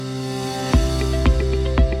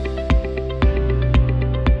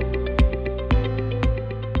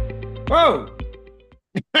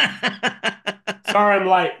Sorry, I'm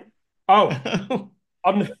late. Oh,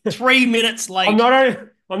 I'm 3 minutes I'm late. not only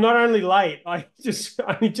I'm not only late. I just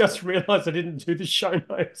realized I didn't do the show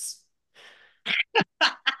notes.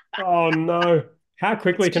 Oh no. How Let's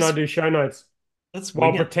quickly can I just do show notes let's while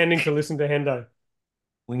wing it. pretending to listen to Hendo?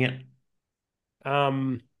 Wing it.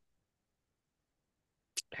 Um,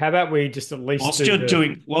 how about we just at least Whilst do you're the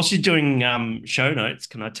doing whilst you're doing show notes,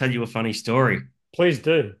 can I tell you a funny story? please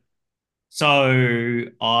do. So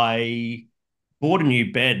I bought a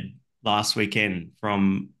new bed last weekend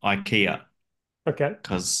from IKEA Okay.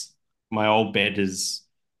 because my old bed is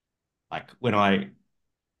like when I,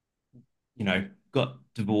 got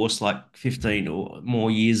divorced like 15 or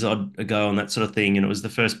more years ago and that sort of thing. And it was the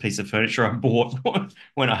first piece of furniture I bought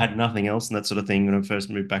when I had nothing else and that sort of thing when I first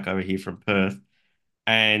moved back over here from Perth.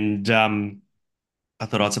 And I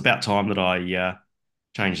thought, oh, it's about time that I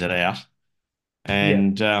changed that out. Yeah.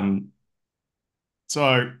 And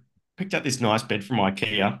so picked up this nice bed from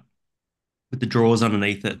IKEA with the drawers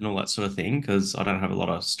underneath it and all that sort of thing because I don't have a lot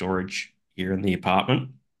of storage here in the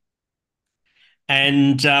apartment.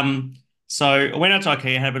 And so I went out to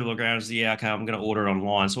IKEA, had a bit of a look around, and said, yeah, okay, I'm going to order it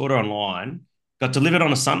online. So order online, got delivered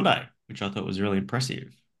on a Sunday, which I thought was really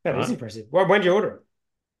impressive, That is right? impressive. When did you order it?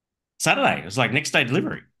 Saturday, it was like next day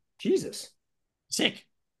delivery. Jesus. Sick,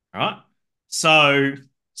 right? So,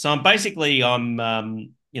 so on the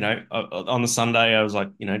Sunday, I was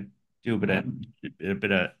like, do a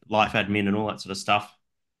bit of life admin and all that sort of stuff.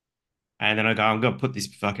 And then I go, I'm going to put this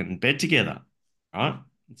fucking bed together, right?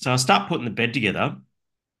 So I start putting the bed together.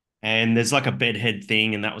 And there's like a bed head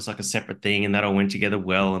thing, and that was like a separate thing, and that all went together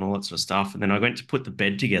well and all that sort of stuff. And then I went to put the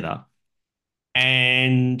bed together,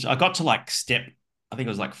 and I got to like step, I think it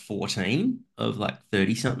was like 14 of like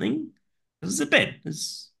 30 something. This is a bed.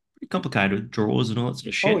 It's pretty complicated with drawers and all that sort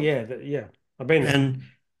of Oh shit. yeah, yeah. I've been there. And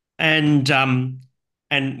and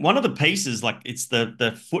and one of the pieces, like it's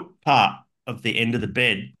the foot part of the end of the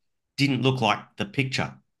bed, didn't look like the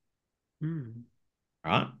picture, Hmm.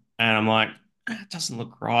 right? And I'm like, it doesn't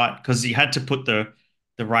look right because you had to put the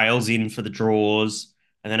rails in for the drawers,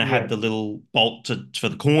 and then I had Yeah. the little bolt for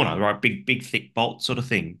the corner, right? Big thick bolt sort of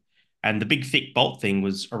thing, and the big thick bolt thing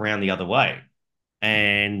was around the other way,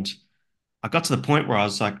 and I got to the point where I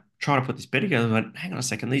was like trying to put this bed together. I went, hang on a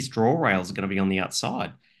second, these drawer rails are going to be on the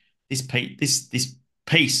outside. This piece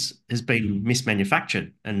has been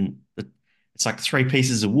mismanufactured, and it's like three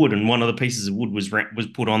pieces of wood, and one of the pieces of wood was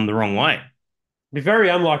put on the wrong way. Be very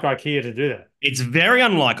unlike IKEA to do that. It's very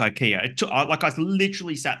unlike IKEA. Like I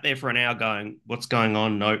literally sat there for an hour going, "What's going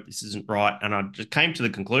on? Nope, this isn't right." And I just came to the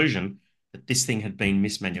conclusion that this thing had been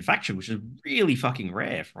mismanufactured, which is really fucking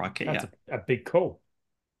rare for That's IKEA. a big call.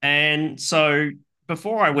 And so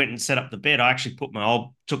before I went and set up the bed, I actually took my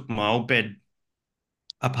old bed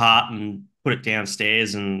apart and put it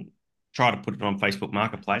downstairs and tried to put it on Facebook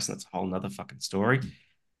Marketplace. And that's a whole nother fucking story.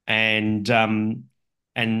 And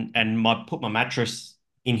put my mattress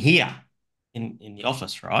in here in the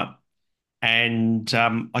office, right? And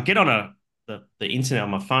I get on the internet on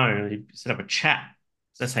my phone and you set up a chat.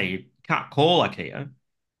 So that's how you can't call IKEA.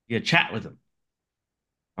 You chat with them,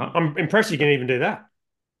 right? I'm impressed you can even do that.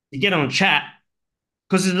 You get on a chat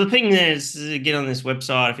because the thing is, get on this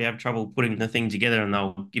website if you have trouble putting the thing together, and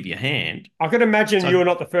they'll give you a hand. I could imagine So it you're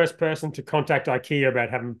not the first person to contact IKEA about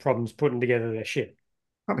having problems putting together their shit.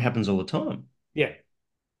 probably happens all the time. Yeah.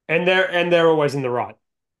 And they're always in the right.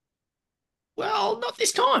 Well, not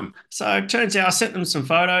this time. So it turns out I sent them some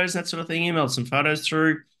photos, that sort of thing, emailed some photos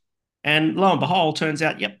through, and lo and behold, turns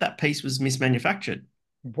out, yep, that piece was mismanufactured.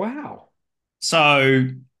 Wow. So,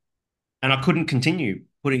 and I couldn't continue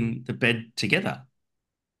putting the bed together,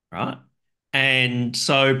 right? And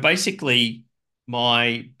so basically,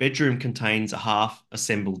 my bedroom contains a half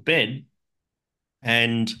assembled bed.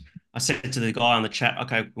 And I said to the guy on the chat,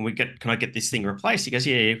 okay, can I get this thing replaced? He goes,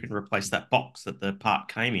 yeah, you can replace that box that the part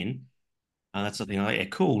came in. That's the thing. I'm like, yeah,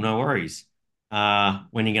 cool, no worries. When are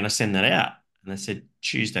you going to send that out? And they said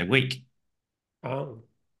Tuesday week. Oh,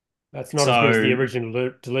 that's not as good as the So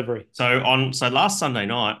original delivery. so last Sunday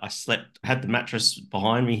night, had the mattress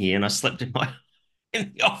behind me here, and I slept in my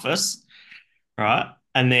in the office, right?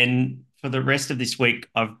 And then for the rest of this week,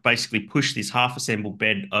 I've basically pushed this half assembled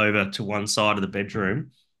bed over to one side of the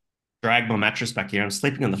bedroom, dragged my mattress back here. I'm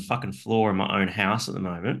sleeping on the fucking floor in my own house at the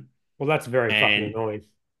moment, Well, that's very fucking and annoying.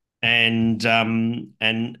 and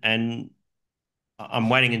I'm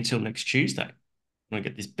waiting until next Tuesday when I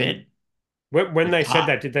get this bed When with they said part.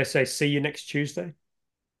 that, did they say see you next Tuesday?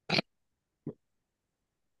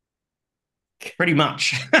 Pretty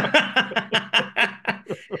much.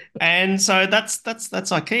 And so that's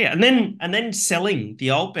IKEA. And then selling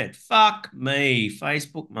the old bed. Fuck me.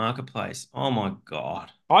 Facebook Marketplace. Oh my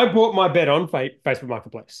God. I bought my bed on Facebook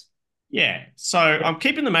Marketplace. Yeah. So Yeah. I'm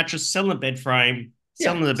keeping the mattress, selling the bed frame, Yeah.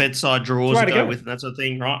 selling the bedside It's the drawers way that to go go. with it, that sort of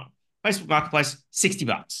thing, right? Facebook Marketplace,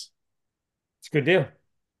 $60. It's a good deal.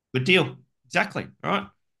 Good deal. Exactly. Right.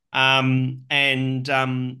 And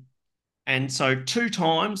so two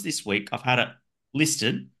times this week I've had it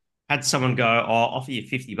listed, had someone go, oh, I'll offer you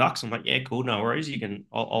 $50. I'm like, yeah, cool, no worries.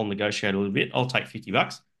 I'll negotiate a little bit. I'll take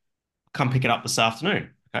 $50. Come pick it up this afternoon.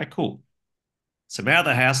 Okay, cool. So I'm out of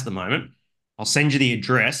the house at the moment. I'll send you the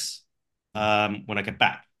address when I get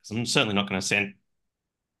back. Because I'm certainly not going to send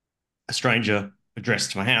a stranger address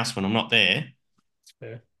to my house when I'm not there.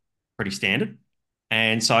 Yeah. Pretty standard.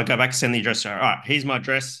 And so I go back and send the address. All right, here's my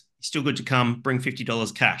address. Still good to come. Bring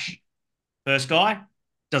 $50 cash. First guy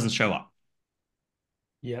doesn't show up.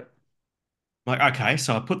 Yep. I'm like, okay.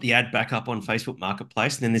 So I put the ad back up on Facebook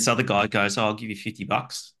Marketplace. And then this other guy goes, oh, I'll give you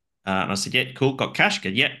 $50. And I said, yeah, cool. Got cash?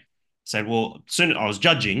 Good. Yeah. I said, well, soon I was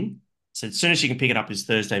judging. I said, as soon as you can pick it up is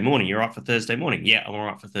Thursday morning. You're all right for Thursday morning? Yeah, I'm all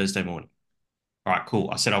right for Thursday morning. All right, cool.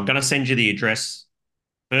 I said, I'm going to send you the address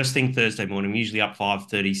first thing Thursday morning. I'm usually up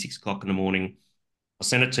 5:30, 6 o'clock in the morning. I'll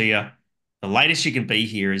send it to you. The latest you can be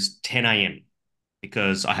here is 10 a.m.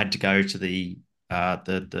 because I had to go to the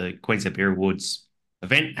Queensland Beer Awards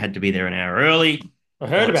event. Had to be there an hour early, I all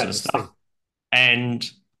heard that about sort of this thing. stuff.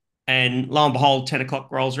 And and lo and behold, 10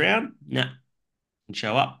 o'clock rolls around. Nah, didn't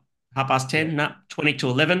show up. Half past Yeah. 10, nah, 20 to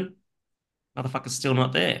 11. Motherfucker's still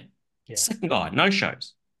not there. Yeah. Second guy, no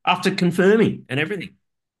shows. After confirming and everything.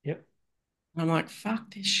 Yep. I'm like,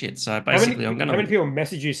 fuck this shit. So How basically, many I'm how many gonna. people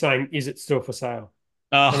message you saying, is it still for sale?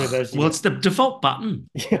 How many of Oh, those do you well, it's get? the default button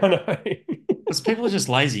Yeah, I know. because people are just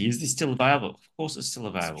lazy. Is this still available? Of course, it's still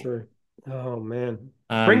It's available. true. Oh man.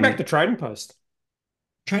 Bring back the Um, trading post.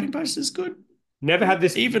 Trading Post is good. Never had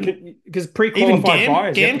this Even because even pre-qualified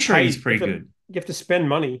buyers, you have to Gumtree pay, is pretty good. you have to spend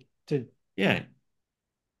money to Yeah,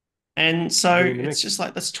 and so be in the it's mix. just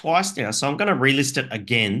like that's twice now. So I'm going to relist it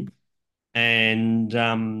again, and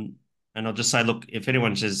um, and I'll just say, look, if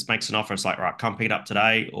anyone just makes an offer, it's like, right, come pick it up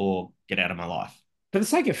today or get out of my life. For the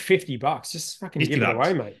sake of $50, just fucking 50 give it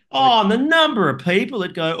away, bucks. mate. Like, Oh, and the number of people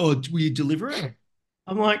that go, oh, will you deliver it?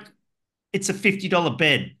 I'm like, it's a $50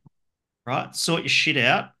 bed, right? Sort your shit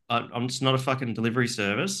out. I'm just not a fucking delivery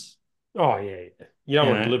service. oh yeah, yeah. You don't You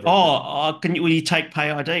want to know, deliver it, but will you take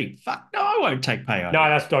pay ID? Fuck no, I won't take pay no, ID.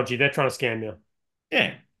 that's dodgy. They're trying to scam you.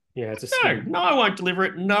 Yeah, Yeah, it's a no, scam. no, I won't deliver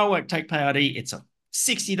it. No, I won't take pay ID. It's a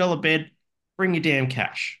 $60 bed. Bring your damn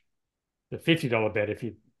cash. The $50 bet if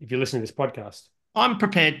you listen to this podcast. I'm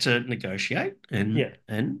prepared to negotiate, Yeah.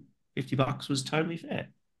 and $50 was totally fair.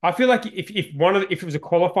 I feel like if it was a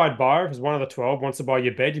qualified buyer, if it was one of the 12 wants to buy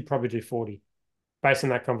your bed, you'd probably do 40 based on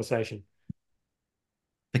that conversation.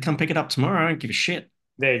 They come pick it up tomorrow. I don't give a shit.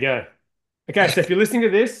 There you go. Okay, so if you're listening to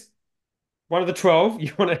this, one of the 12,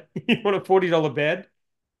 you want a $40 bed.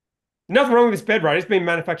 Nothing wrong with this bed, right? It's been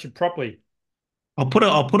manufactured properly. I'll put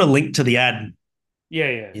a link to the ad Yeah,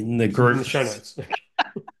 yeah. in the In the group. show notes.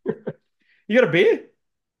 You got a beer?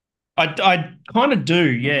 I kind of do,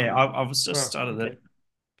 yeah. I was just Oh, started okay. the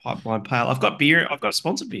pipeline pale. I've got beer. I've got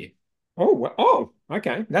sponsored beer. Oh,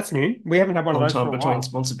 okay. That's new. We haven't had one of Long those for time a between while.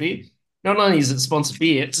 sponsored beer. Not only is it sponsored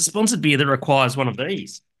beer, it's a sponsored beer that requires one of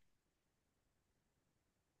these.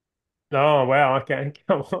 Oh, wow. Okay.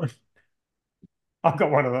 Come on. I've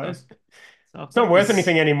got one of So those. I've It's not got worth this.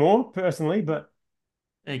 anything anymore, personally, but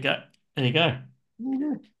There you go. There you go.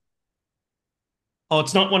 yeah. Oh,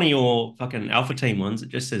 it's not one of your fucking Alpha Team ones. It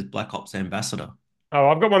just says Black Ops Ambassador. Oh,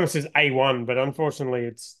 I've got one that says A1, but unfortunately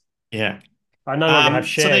Yeah. I no longer have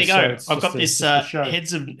So there you shares, so go. it's I've got this just a show.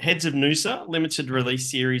 Heads of Noosa limited release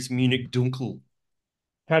series Munich Dunkel.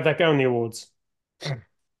 How'd that go in the awards?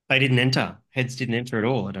 They didn't enter. Heads didn't enter at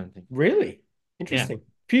all, I don't think. Really? Yeah. Interesting.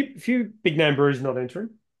 Few big name breweries not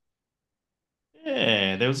entering.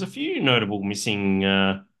 Yeah, there was a few notable missing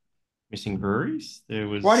breweries. There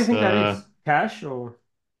Why do you was think that is? Cash or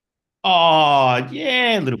oh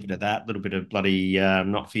yeah, a little bit of that, a little bit of bloody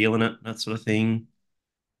not feeling it, that sort of thing.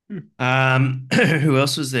 hmm. Who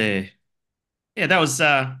else was there? Yeah, that was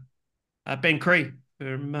Ben Cree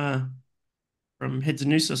from Heads of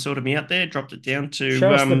Noosa sorted me out there, dropped it down Show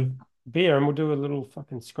to us the beer and we'll do a little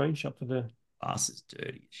fucking screenshot for the glass is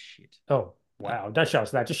dirty as shit. oh Uh, wow. Don't show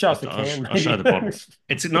us that. Just show us the I'll, can, I'll show maybe. the bottle.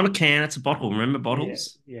 It's not a can, it's a bottle. Remember Yeah,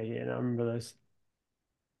 bottles? yeah, yeah. No, I remember those.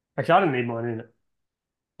 Actually, I didn't need mine in it.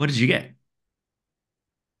 What did you get?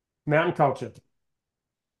 Mountain culture.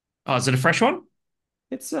 Oh, is it a fresh one?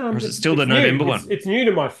 Or is it still the it's new. November It's one? it's new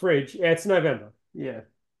to my fridge. Yeah, it's November. Yeah.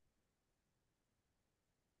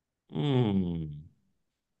 Mm,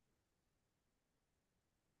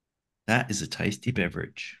 that is a tasty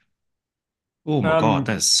beverage. Oh my God, Um,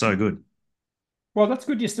 that's so good. well, that's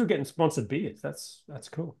good. You're still getting sponsored beers. That's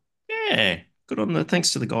cool. Yeah, good on the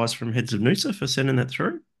thanks to the guys from Heads of Noosa for sending that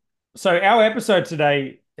through. So our episode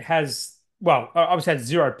today has, well, I obviously had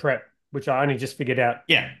zero prep, which I only just figured out.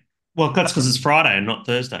 Yeah, well, that's because it's Friday and not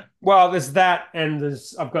Thursday. Well, there's that, and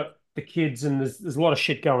I've got the kids, and there's a lot of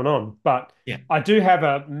shit going on. But Yeah. I do have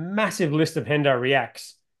a massive list of Hendo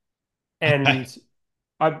reacts, and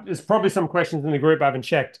there's probably some questions in the group I haven't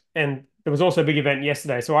checked. And there was also a big event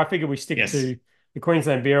yesterday, so I figured we stick Yes. to the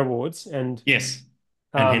Queensland Beer Awards and Yes.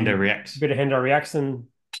 And Hendo um, a reacts. bit of Hendo reacts, and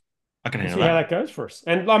I can we'll handle see how that. that goes for us.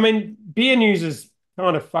 And I mean, beer news is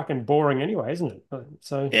kind of fucking boring anyway, isn't it?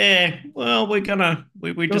 So Yeah, well, we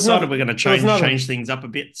there was decided another, we're gonna there was another, change things up a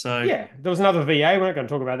bit. So yeah, there was another VA. We're not going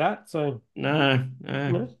to talk about that. So no, you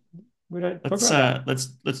no. know, we don't talk about that.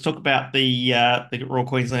 Let's talk about the Royal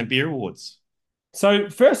Queensland Beer Awards. So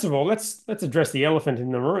first of all, let's address the elephant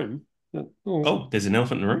in the room. Oh, there's an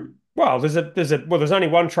elephant in the room. Well, there's only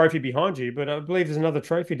one trophy behind you, but I believe there's another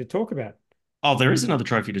trophy to talk about. Oh, there is another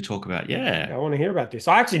trophy to talk about. Yeah, Yeah. I want to hear about this.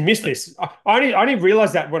 I actually missed this. I only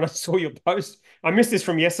realized that when I saw your post. I missed this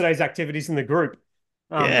from yesterday's activities in the group.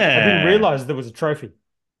 I didn't Yeah. realize there was a trophy.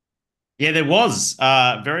 Yeah, there was.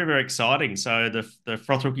 Very, very exciting. So the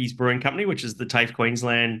Froth Rookies Brewing Company, which is the TAFE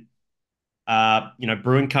Queensland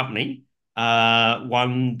brewing company,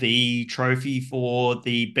 won the trophy for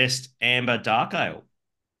the best amber dark ale.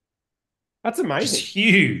 That's Which is amazing.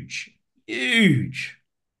 huge, huge,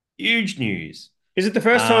 huge news. Is it the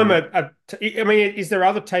first time Um, I mean, is there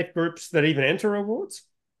other tape groups that even enter awards?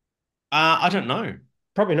 I don't know.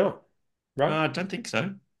 Probably not, right? I don't think so.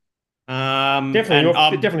 And I'm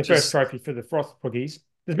Definitely first just trophy for the Froth Boogies.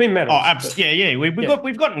 There's been oh, medals, but yeah, yeah. yeah,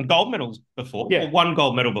 We've gotten gold medals before, or yeah, one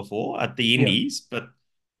gold medal before at the yeah. Indies, but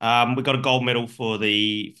we got a gold medal for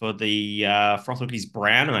the Frothelky's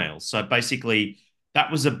brown ale. So basically,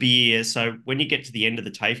 that was a beer. So when you get to the end of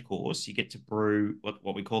the TAFE course, you get to brew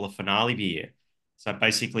what we call a finale beer. So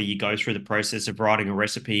basically, you go through the process of writing a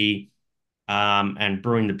recipe, and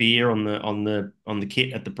brewing the beer on the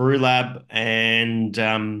kit at the brew lab, and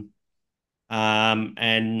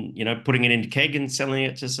putting it into keg and selling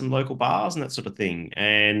it to some local bars and that sort of thing.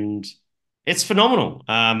 And it's phenomenal.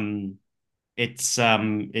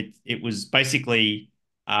 It was basically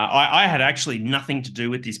I had actually nothing to do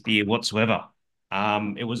with this beer whatsoever.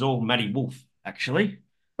 It was all Matty Wolf actually.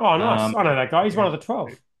 Oh, nice. Um, I know that guy. He's one of the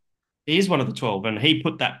 12. he is one of the 12, and he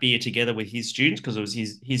put that beer together with his students because it was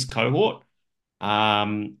his cohort.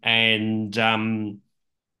 And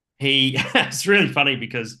he it's really funny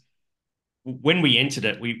because when we entered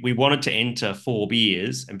it, we wanted to enter four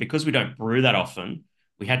beers, and because we don't brew that often,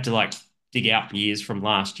 we had to like dig out beers from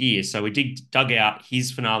last year. So we dug out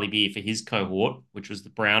his finale beer for his cohort, which was the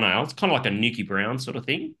brown ale. It's kind of like a Nuki Brown sort of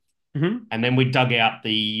thing. Hmm. And then we dug out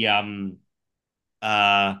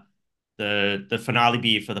uh the finale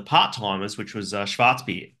beer for the part timers, which was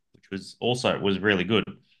Schwarzbier, which was really good.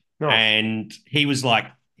 Nice. And he was like,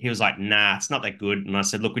 nah, it's not that good. And I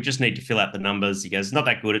said, look, we just need to fill out the numbers. He goes, it's not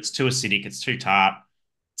that good. It's too acidic. It's too tart.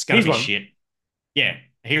 It's gonna He's be one. shit. Yeah,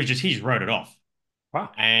 he just wrote it off.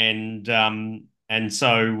 Wow. And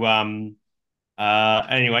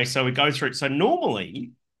anyway, so we go through it. So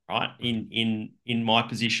normally, right, in my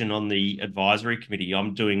position on the advisory committee,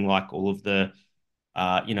 I'm doing like all of the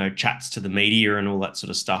chats to the media and all that sort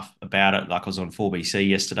of stuff about it. Like I was on 4BC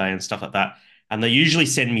yesterday and stuff like that. And they usually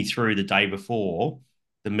send me through the day before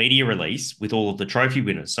the media release with all of the trophy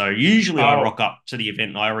winners. So usually I rock Oh, up to the event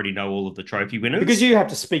and I already know all of the trophy because winners. you have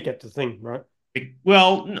to speak at the thing, right?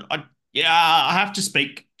 Well, yeah, I have to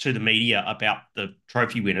speak to the media about the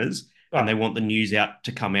trophy winners, and they Oh, want the news out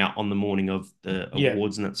to come out on the morning of the yeah.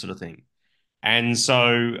 awards and that sort of thing. And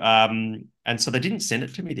so they didn't send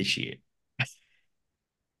it to me this year.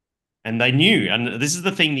 And they knew, and this is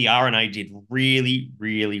the thing the RNA did really,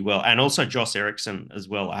 really well. And also Joss Erickson as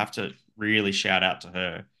well. I have to really shout out to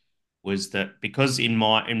her, was that because in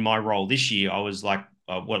my role this year, I was like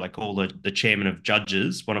what they call the chairman of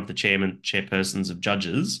judges, one of the chairpersons of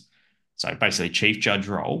judges. So basically chief judge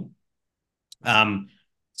role. Um,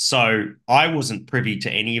 so I wasn't privy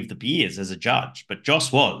to any of the beers as a judge, but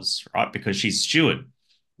Joss was, right, because she's steward. And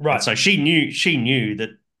Right. so she knew that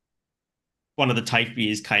one of the TAFE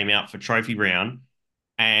beers came out for trophy round,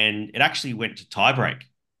 and it actually went to tiebreak.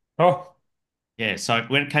 Oh, Yeah, so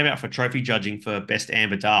when it came out for trophy judging for best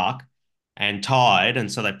amber dark and tied,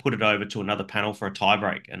 and so they put it over to another panel for a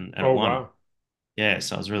tiebreak, and it oh, won. wow. Yeah,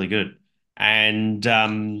 so it was really good. And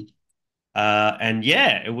And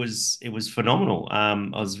yeah, it was phenomenal. I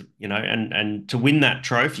was, and to win that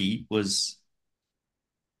trophy was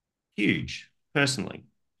huge, personally.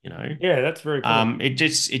 You know, Yeah, that's very cool. it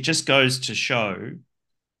just goes to show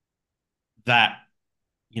that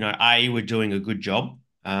we're doing a good job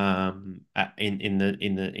in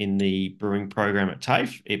the brewing program at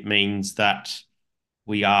TAFE. It means that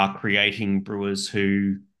we are creating brewers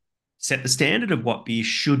who set the standard of what beer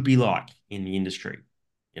should be like in the industry.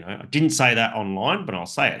 I didn't say that online, but I'll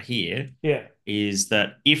say it here, Yeah, is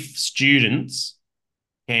that if students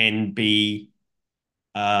can be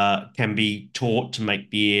taught to make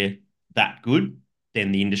beer that good,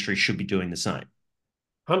 then the industry should be doing the same.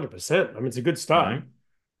 100%. I mean, it's a good You start.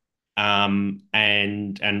 know,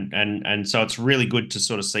 and so it's really good to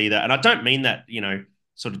sort of see that. And I don't mean that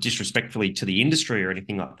sort of disrespectfully to the industry or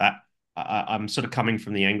anything like that. I'm sort of coming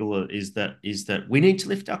from the angle of, is that we need to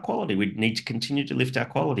lift our quality. We need to continue to lift our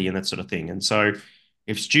quality and that sort of thing. And so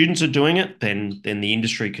if students are doing it, then the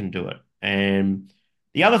industry can do it. And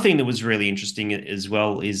the other thing that was really interesting as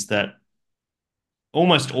well is that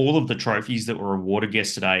almost all of the trophies that were awarded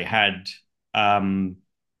yesterday had um,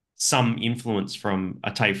 some influence from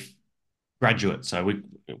a TAFE graduate. So we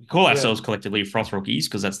call Yeah, ourselves collectively Froth Rookies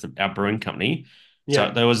because that's our brewing company. So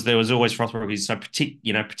yeah, there was always Froth Rookies. So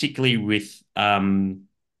particularly with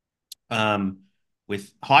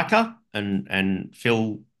Hiker and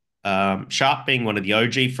Phil Sharp being one of the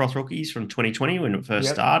OG Froth Rookies from 2020 when it first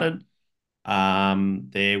yep. started.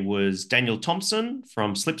 There was Daniel Thompson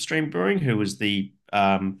from Slipstream Brewing, who was who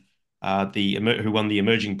won the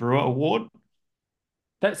Emerging Brewer Award.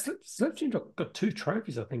 That Slipstream got two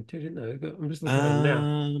trophies, I think, too, didn't they? I'm just looking at them now.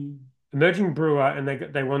 Um, Emerging brewer, and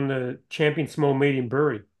they won the champion small medium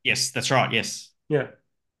brewery. yes, that's right. Yes. Yeah,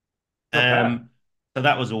 not bad. Um, so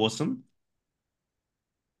that was awesome.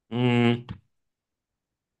 Mm.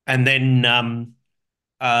 And then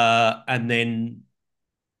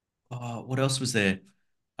what else was there?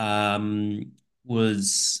 Um,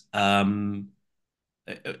 was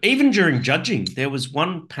Even during judging, there was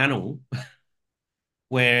one panel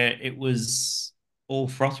where it was all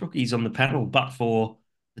froth rookies on the panel, but for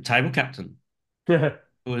the table captain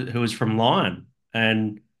who was from Lion.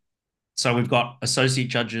 And so we've got associate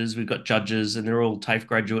judges, we've got judges, and they're all TAFE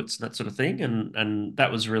graduates and that sort of thing. And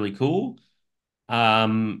that was really cool.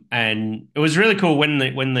 And it was really cool when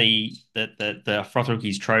the Froth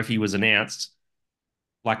Rookies trophy was announced.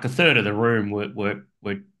 Like a third of the room were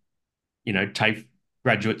TAFE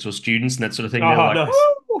graduates or students and that sort of thing. They're Oh, like, nice.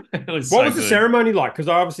 woo! It was What so was the good. ceremony like? Because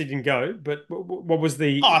I obviously didn't go, but what was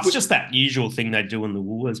Oh, it's just that usual thing they do in the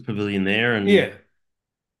Woolworths Pavilion there, yeah.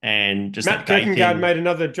 and just Matt that day Kirkengard thing. made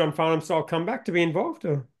another John Farnham style comeback to be involved,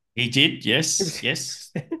 or He did, it yes, was.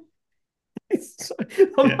 yes,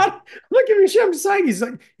 I'm yeah. not giving a shit. I'm just saying he's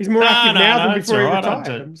more No, active no, now than no, it's before all he right.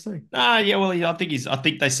 retired. I'm just saying. Yeah, well, I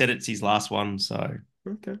think they said it's his last one, so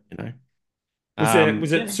Okay. you know.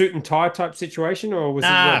 Was it Yeah. suit and tie type situation, or was it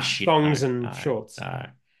Ah, like shit, no, thongs and no, shorts? no.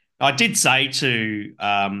 I did say to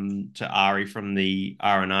Ari from the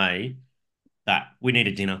RNA that we need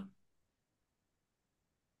a dinner.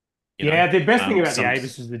 You know, Yeah, the best thing about the some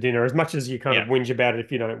Avis is the dinner. As much as you kind of yeah. whinge about it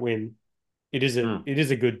if you don't win, Mm. it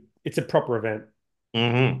is a good, it's a proper event.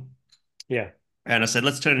 Hmm. Yeah. And I said,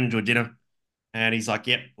 let's turn it into a dinner. And he's like,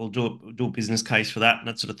 yep, we'll do a business case for that and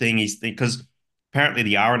that sort of thing. He's because apparently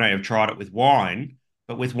the RNA have tried it with wine,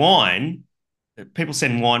 but with wine, people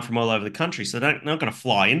send wine from all over the country, so they're not going to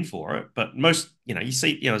fly in for it. But most, you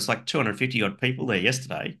see, it's like 250 odd people there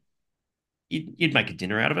yesterday. You'd make a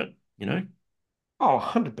dinner out of it, you know? Oh,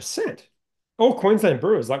 100%. All Queensland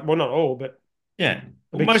brewers, like, well, not all, but Yeah.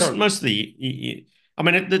 a Well, big chunk. most of I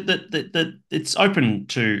mean, it's open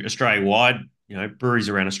to Australia wide, breweries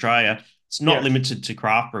around Australia. It's not Yeah. limited to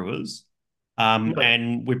craft brewers. No.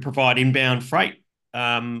 And we provide inbound freight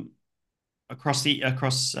um, across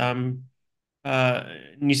uh,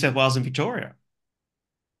 New South Wales and Victoria.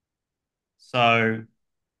 So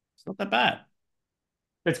it's not that bad.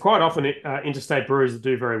 It's quite often interstate breweries that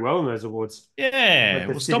do very well in those awards. Like Yeah.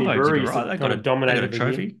 the Well, Sydney Stompo did all breweries right. have They got kind of a dominated the year.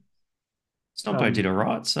 trophy. Stompo did Um, all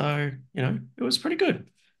right. So, it was pretty good.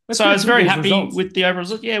 that's So I pretty was cool, very these happy results. with the overall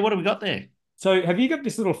result. Yeah, what do we got there? So have you got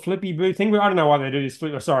this little flippy book thing? I don't know why they do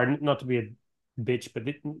this. Sorry, not to be a bitch, but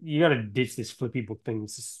you got to ditch this flippy book thing.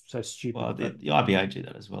 It's just so Well, stupid. the IBA do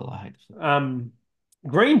that as well. I hate the Um,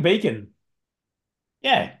 Green Beacon,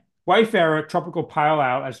 Yeah. Wayfarer Tropical Pale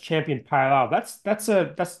Ale as champion pale ale. That's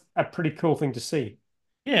a pretty cool thing to see.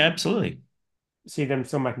 Yeah, absolutely. See them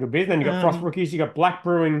still making good beers. Then you got Frost Um, Rookies. You got Black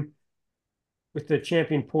Brewing with the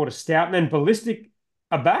champion Porter Stout, and then Ballistic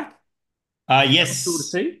are back. That was cool to yes.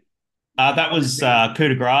 see. That That was was big. coup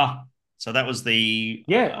de grace. So that was the,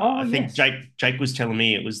 Yeah. Oh, I think yes. Jake was telling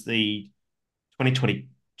me it was the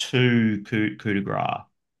 2022 coup de grace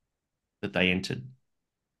that they entered.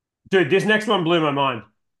 Dude, this next one blew my mind.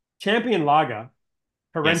 Champion Lager,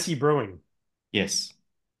 Yes, Parenti Brewing. yes.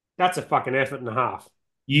 That's a fucking effort and a half.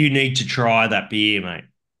 You need to try that beer, mate.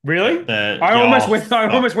 Really? Oh I almost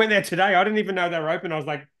fuck. went there today. I didn't even know they were open. I was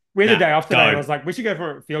like, we had the Nah, day off today, and I go, was like, we should go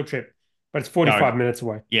for a field trip. But it's go. 45 minutes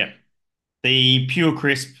away. Yeah. The Pure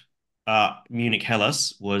Crisp Munich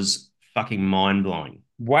Helles was fucking mind blowing.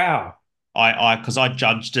 Wow. Because I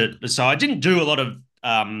judged it. So I didn't do a lot of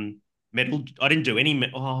metal. I didn't do any.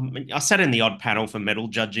 I sat in the odd panel for metal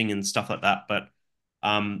judging and stuff like that. But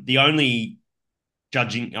the only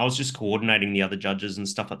judging, I was just coordinating the other judges and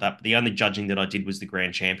stuff like that. But the only judging that I did was the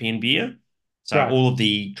Grand Champion beer. So Right. all of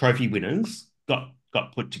the trophy winners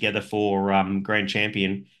got put together for Grand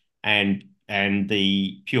Champion, and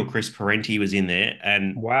the Pure Crisp Parenti was in there,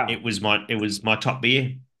 and Wow. it was my top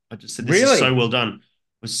beer. I just said this is so Really? well done.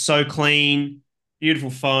 It was so clean, beautiful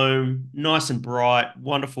foam, nice and bright,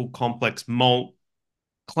 wonderful complex malt,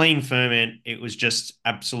 clean ferment. It was just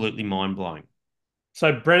absolutely mind blowing.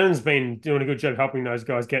 So Brennan's been doing a good job helping those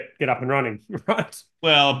guys get up and running, right?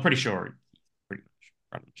 Well, I'm pretty sure he's pretty much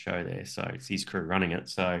running the show there, so it's his crew running it.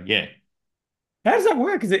 So yeah, How does that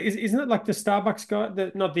work? Isn't it like the Starbucks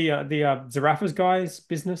guy, not the Zarafas guy's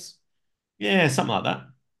business? yeah, something like that.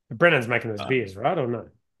 Brennan's making those Uh, beers, right? Or no?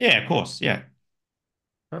 yeah, of course, yeah.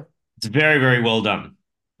 Huh? It's very, very well done.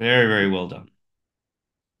 Very, very well done.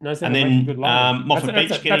 Knows how And to make a good then lager. Moffat Beach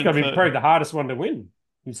That's got getting to be probably the hardest one to win.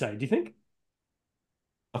 You say? Do you think?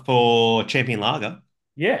 for Champion Lager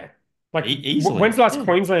Yeah. Like, when's easily. the last Yeah.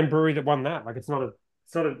 Queensland brewery that won that? Like, it's not an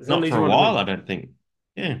Not for easy a one to while, win. I don't think.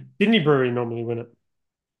 Yeah. Sydney Brewery normally win it.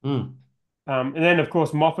 Mm. And then of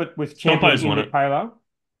course Moffat with Champion Stompo's won India it. Pale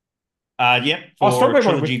Ale. Yep, Oh, for Strawberry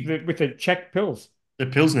won it Trilogy, with the Czech pills. the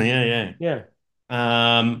Pilsner. Yeah, Yeah,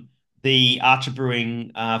 yeah. The Archer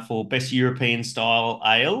Brewing for Best European Style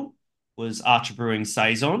Ale was Archer Brewing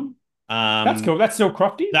Saison. that's cool. Um, That's still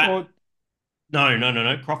Crofty that or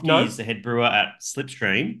no. Crofty no? is the head brewer at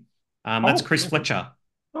Slipstream. That's Oh, Chris okay. Fletcher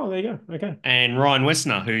Oh, there you go. Okay. and Ryan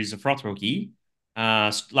Westner, who's a froth rookie,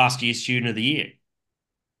 last year's Student of the Year.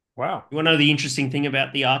 Wow. You want to know the interesting thing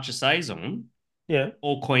about the Archer Saison? Yeah.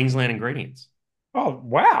 All Queensland ingredients. Oh,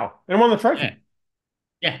 wow. And won the Yeah, trophy.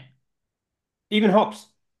 yeah. Even hops.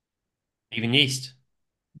 Even yeast.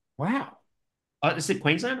 Wow. Is it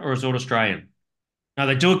Queensland or is it Australian? No,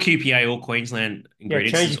 they do a QPA. All Queensland Yeah,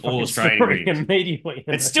 ingredients change is your all fucking Australian story ingredients. immediately.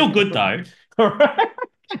 It's still good though. All right.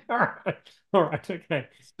 All right. All right. Okay.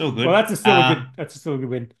 Still Well, good. that's still a good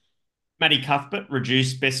win. Matty Cuthbert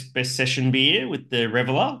reduced best session beer with the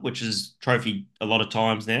Reveler, which is trophy a lot of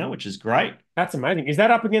times now, which is great. That's amazing. Is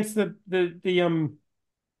that up against the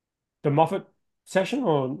Moffat session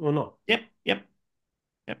or not? Yep.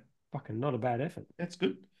 Fucking not a bad effort. That's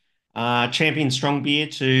good. Champion strong beer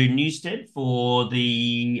to Newstead for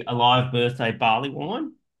the Alive Birthday barley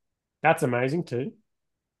wine, That's amazing too.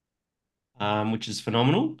 which is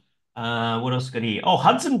phenomenal. What else got here? Oh,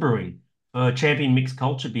 Hudson Brewing for Champion Mixed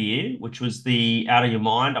Culture beer, which was the Out of Your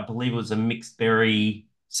Mind. I believe it was a mixed berry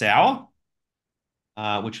sour,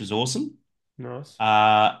 which was awesome. Nice.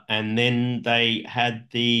 And then they had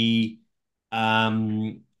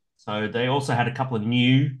um, so they also had a couple of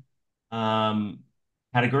new um,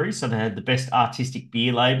 categories. So they had the best artistic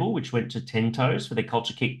beer label, which went to Ten Toes for their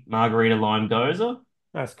Culture Kick Margarita Lime Goza,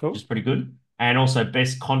 That's which is cool. pretty good. And also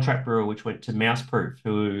best contract brewer, which went to Mouseproof,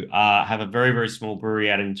 who have a very, very small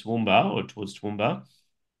brewery out in Toowoomba or towards Toowoomba.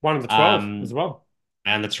 One of the 12 as Um, well.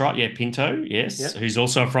 and that's right, yeah, Pinto, yes, Yeah. who's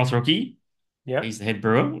also a froth rookie. Yeah. He's the head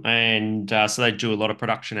brewer, and so they do a lot of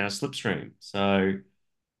production out of Slipstream. So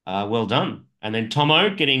well done. And then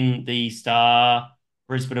Tomo getting the Star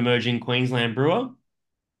Brisbane Emerging Queensland Brewer.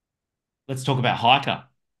 Let's talk about Hiker.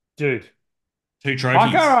 Dude. Two Hiker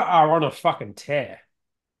trophies. are on a fucking tear.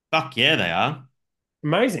 Fuck yeah, they are.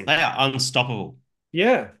 Amazing. They are unstoppable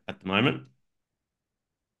Yeah. at the moment.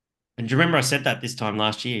 And do you remember I said that this time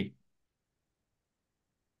last year?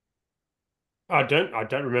 I don't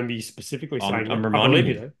remember you specifically I'm, saying I'm that. I reminding believe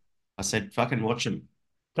you you. though. I said, fucking watch them.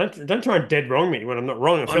 Don't try and dead wrong me when I'm not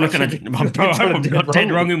wrong. I I'm feel not like gonna. you're I'm, I hope trying I'm to dead not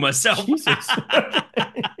dead wrong wrong me. with myself. Jesus.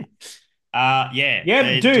 Yeah, Yeah,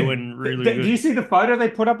 they're dude. doing really Do you good. see the photo they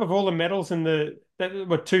put up of all the medals and the that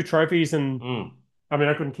were two trophies and Mm. I mean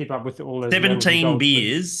I couldn't keep up with all those medals and 17 golds, but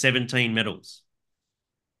beers, 17 medals.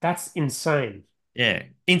 that's insane. Yeah.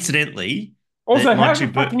 Incidentally, Also, my how two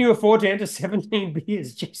the fuck can you afford to enter 17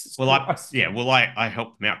 beers? Jesus well, Christ. I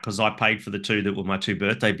helped them out because I paid for the two that were my two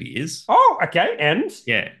birthday beers. Oh, okay. And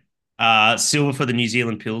Yeah. Silver for the New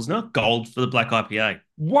Zealand Pilsner, gold for the Black IPA.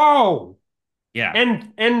 Whoa! Yeah.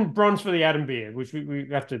 And bronze for the Adam beer, which we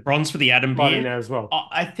have to Bronze for the Adam slide in beer. there as well.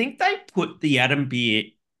 I think they put the Adam beer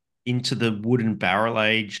into the wooden barrel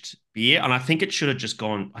aged beer, and I think it should have just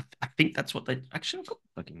gone. I think that's what they actually.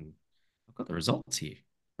 I've got the results here.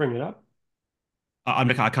 Bring it up.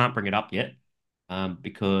 I can't bring it up yet,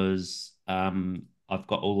 because I've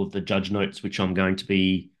got all of the judge notes which I'm going to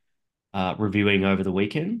be reviewing over the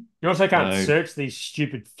weekend. You also can't So search these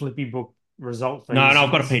stupid flippy book result no, things. no,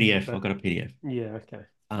 I've got a PDF. I've got a PDF. Yeah, okay.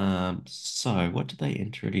 So what did they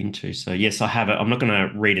enter it into? So yes, I have it. I'm not going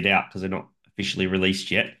to read it out because they're not officially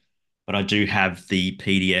released yet, but I do have the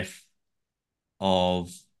PDF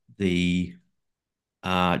of the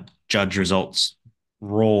uh, judge results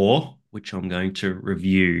raw, which I'm going to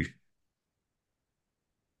review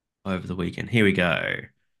over the weekend. Here we go.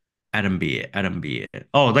 Adam Beer, Adam Beer.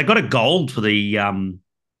 Oh, they got a gold for the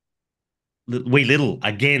Wee Little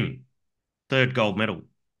again. Third gold medal.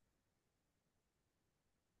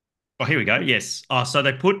 Oh, here we go. Yes. Oh, so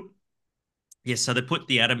they put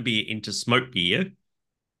the Adam Beer into smoke beer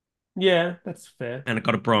Yeah, that's fair. and it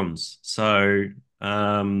got a bronze. So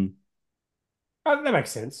um That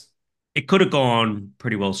makes sense. it could have gone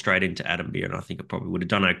pretty well straight into Adam Beer, and I think it probably would have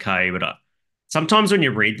done okay. But sometimes when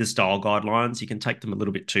you read the style guidelines, you can take them a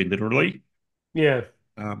little bit too literally. Yeah.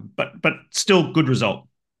 But still good result.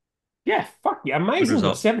 Yeah, fuck yeah. Good Amazing.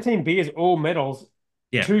 result. 17 beers, all medals,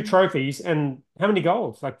 Yeah. two trophies, and how many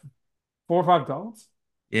golds? Like 4 or 5 golds?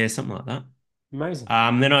 Yeah, something like that. Amazing.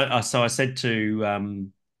 Then I said to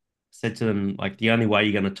them, like, the only way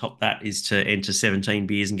you're going to top that is to enter 17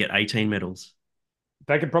 beers and get 18 medals.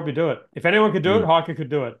 They could probably do it. If anyone could do it, Mm. Hiker could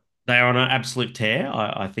do it. They are on an absolute tear.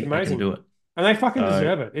 I It's think they can amazing. do it. And they fucking So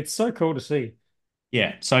deserve it. It's so cool to see.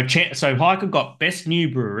 yeah. So Hiker got best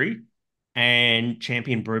new brewery and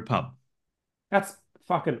champion brew pub, That's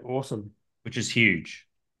fucking awesome. which is huge.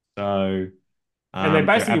 So And they they're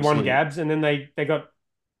basically won absolute. Gabs, and then they got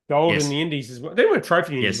gold in Yes. the Indies as well. They were a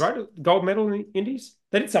trophy in the Indies, Yes. right? Gold medal in the Indies.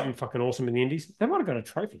 They did something fucking awesome in the Indies. They might have got a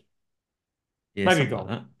trophy. Yeah, Maybe something like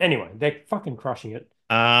gold. that. Anyway, they're fucking crushing it.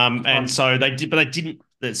 And Um, so they did, but they didn't.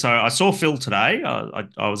 So I saw Phil today.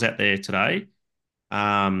 I was out there today.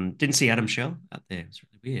 Didn't see Adam Shell out there. It's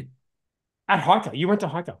really weird. at Hiker, you went to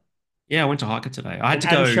Hiker, Yeah, I went to Hiker today. I had and to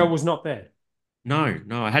Adam go. Shell was not there. No,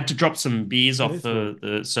 I had to drop some beers That off is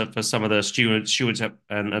weird. for some of the stewards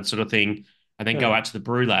and that sort of thing, and then go Yeah. out to the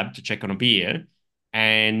brew lab to check on a beer.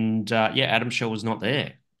 And yeah, Adam Shell was not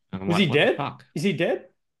there. And I'm Was he like, what the dead? fuck? Is he dead?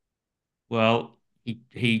 Well,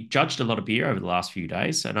 he judged a lot of beer over the last few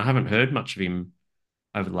days, and I haven't heard much of him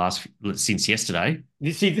over the last since yesterday.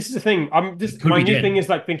 You see, this is the thing. He This could my be new thing dead. is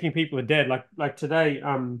like thinking people are dead. Like today,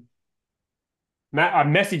 I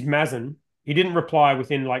messaged Mazen. He didn't reply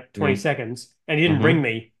within like 20 Mm. seconds, and he didn't ring Hmm.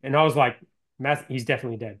 me. And I was like, Maz, he's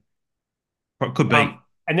definitely dead. Could Um, be.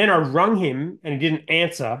 and then I rung him, and he didn't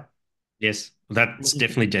answer. Yes, that's He's,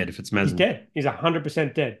 definitely dead if it's he's Mazen. dead. He's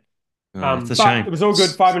 100% dead. Oh, that's a But it shame. was all good.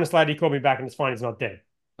 5 minutes later, he called me back, and it's fine. He's not dead.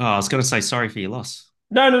 Oh, I was going to say sorry for your loss.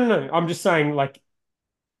 No, no, no, no. I'm just saying, like,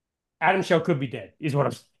 Adam Shell could be dead. Is what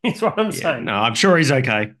I'm. Is what I'm Yeah, saying. no, I'm sure he's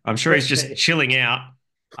okay. I'm sure he's Let's just see. chilling out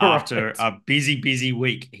All after right. a busy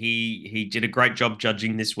week. He did a great job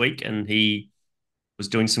judging this week, and he was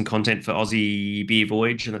doing some content for Aussie Beer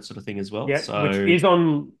Voyage and that sort of thing as well. Yeah, which So is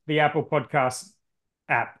on the Apple Podcast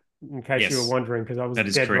app, in case you were yes, wondering, because I was that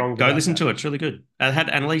is dead wrong correct. Go about listen that. to it. It's really good. I had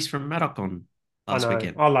Annalise from Maddock on I last know.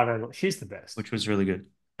 weekend, I love Anna. She's the best. which was really good.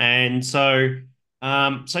 And so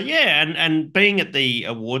yeah, and being at the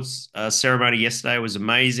awards ceremony yesterday was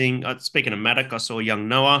amazing. Speaking of Maddock, I saw young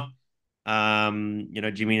Noah.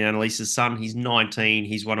 Jimmy and Annalise's son. He's 19.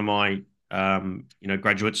 He's one of my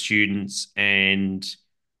graduate students, and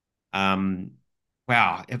um,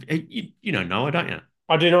 wow, you know Noah, don't you?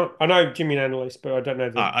 I do not. I know Jimmy and Annalise, but I don't know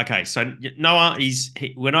the. Okay, so Noah,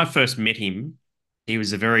 when I first met him, he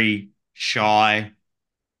was a very shy,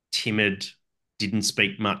 timid, didn't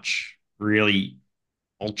speak much, really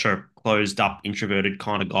ultra closed up, introverted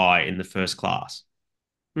kind of guy in the first class.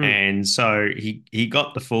 Hmm. And so he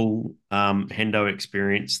got the full Hendo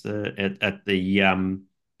experience at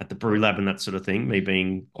the brew lab and that sort of thing. Me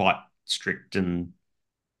being quite strict and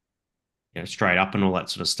straight up and all that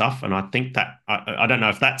sort of stuff. And I think that I don't know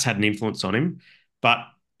if that's had an influence on him, but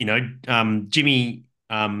Jimmy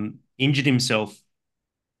injured himself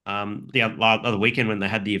the other weekend when they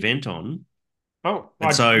had the event on, Oh,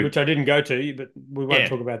 and so which I didn't go to, but we won't yeah.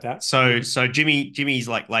 talk about that. So Jimmy's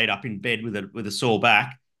like laid up in bed with a sore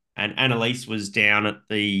back, and Annalise was down at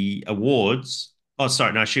the awards. Oh,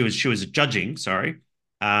 sorry, no, she was judging. Sorry,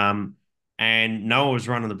 um, and Noah was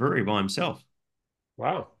running the brewery by himself.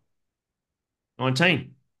 Wow.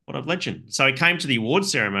 19. What a legend. So he came to the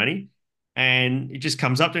awards ceremony and he just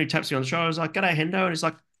comes up to me, taps me on the shoulder. I was like, G'day, Hendo. And he's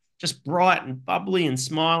like, just bright and bubbly and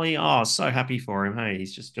smiley. Oh, I was so happy for him. Hey,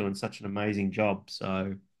 he's just doing such an amazing job.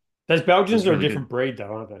 So Those it Belgians was are a really good. different breed,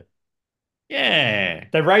 though, aren't they? Yeah.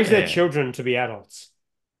 They raise their Yeah. children to be adults.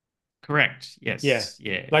 Correct. Yeah. Yes.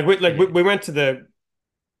 Yeah. Like Yeah. we went to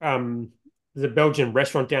um the Belgian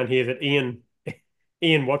restaurant down here that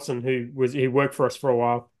Ian Watson, who worked for us for a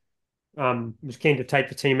while, was keen to take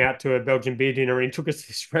the team out to a Belgian beer dinner, and he took us to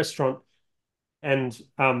this restaurant, and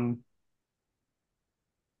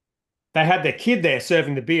they had their kid there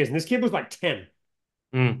serving the beers, and this kid was like 10.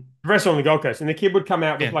 Mm. The restaurant on the Gold Coast, and the kid would come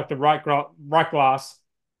out with Yeah. like the right glass,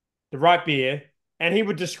 the right beer, and he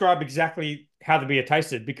would describe exactly how the beer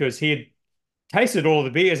tasted because he had tasted all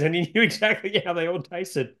the beers and he knew exactly how they all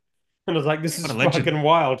tasted. And I was like, this What is a legend. fucking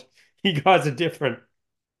wild. You guys are different.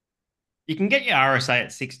 You can get your RSA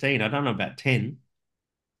at 16. I don't know about 10.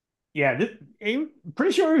 Yeah,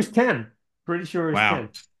 pretty sure he was 10. Pretty sure he was Wow. 10.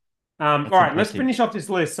 All That's right, let's impressive. finish off this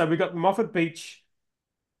list. So we got Moffat Beach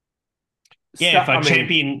Yeah, stuff. for I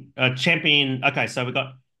mean, champion. Okay, so we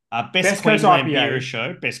got best Best Coast Queensland beer IPA.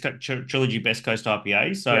 show, trilogy, best Coast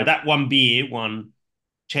IPA. So Yeah, that one beer won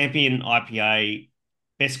champion IPA,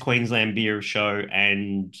 best Queensland beer show,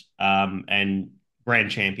 and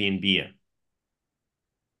grand champion beer.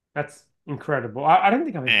 that's incredible. I don't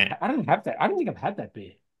think And I don't have that. I don't think I've had that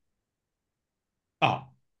beer. oh,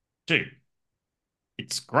 dude,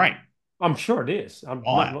 it's great. I'm sure it is. I'm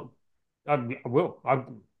Oh, not. I will.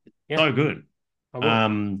 Yeah, so good. I will.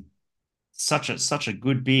 Um, such a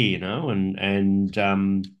good beer,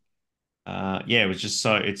 and yeah, it was just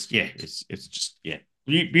so it's just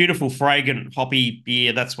beautiful, fragrant, hoppy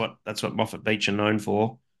beer. That's what Moffat Beach are known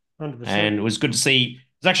for. 100%. And it was good to see.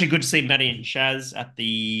 It was actually good to see Maddie and Shaz at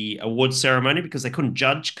the awards ceremony because they couldn't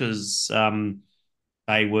judge because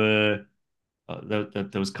they were there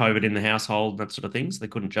was COVID in the household and that sort of thing, so they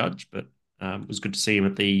couldn't judge. But it was good to see him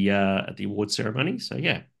at the awards ceremony. So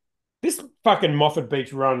yeah, This fucking Moffat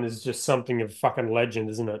Beach run is just something of fucking legend,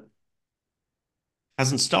 isn't it?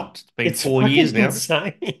 hasn't stopped. It's been It's 4 years fucking now,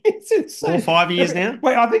 insane. It's four or insane. 5 years now.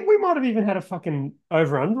 Wait, I think we might have even had a fucking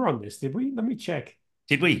over under on this, did we? Let me check.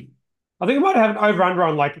 Did we? I think we might have an over under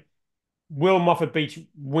on like, will Moffat Beach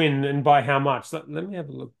win and by how much? Let me have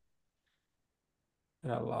a look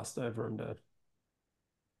at our last over under.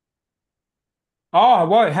 Oh,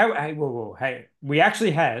 whoa, hey, whoa, whoa, hey. We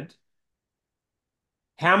actually had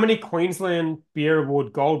how many Queensland Beer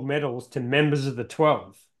Award gold medals to members of the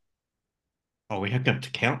 12? Oh, we have got to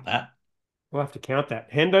count that. We'll have to count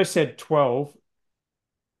that. Hendo said 12.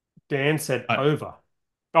 Dan said I, over.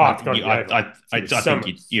 Oh, it's got to you, be over. It's I so think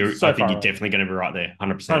much, I so think far you're over. definitely going to be right there,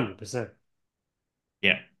 100%. 100%.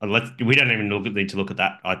 Yeah, we don't even need to look at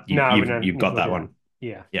that. No, we don't You've need to got look that at it. one.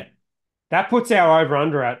 Yeah. Yeah, That puts our over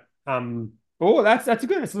under at oh, that's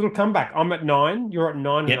good. It's a little comeback. I'm at 9, you're at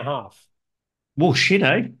nine and a yep. half. Well, shit,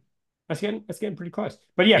 eh? That's getting pretty close.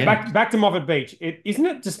 But yeah, Yeah, back to Moffat Beach. Isn't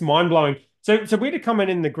it just mind blowing? So we had a comment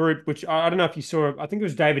in the group, which I don't know if you saw. I think it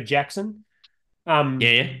was David Jackson. yeah, Um,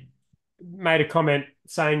 yeah. made a comment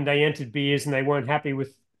saying they entered beers and they weren't happy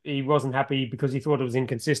with. He wasn't happy because he thought it was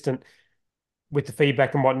inconsistent with the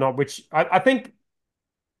feedback and whatnot. Which I think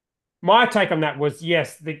my take on that was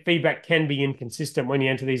yes, the feedback can be inconsistent when you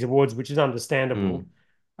enter these awards, which is understandable.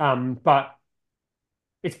 Mm, But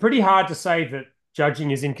it's pretty hard to say that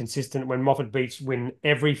judging is inconsistent when Moffat Beach win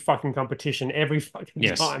every fucking competition every fucking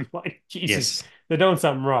yes, time. Like Jesus, yes, they're doing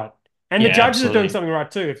something right, and the yeah, judges are doing absolutely. something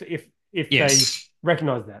right too. If they Yes,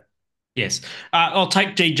 recognize that. yes. I'll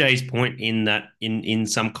take DJ's point in that in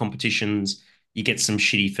some competitions you get some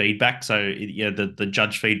shitty feedback. So yeah, the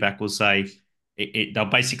judge feedback will say they'll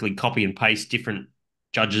basically copy and paste different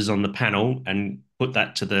judges on the panel and put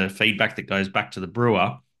that to the feedback that goes back to the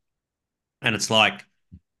brewer, and it's like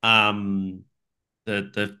um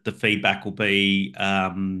the feedback will be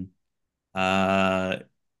uh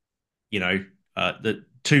the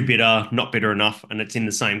too bitter, not bitter enough, and it's in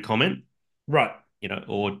the same comment, Right.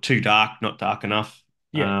 or too dark, not dark enough,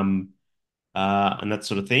 Yeah. and that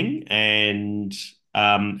sort of thing, and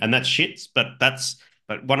that's shits.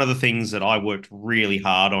 But one of the things that I worked really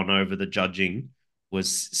hard on over the judging was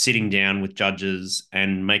sitting down with judges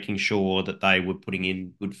and making sure that they were putting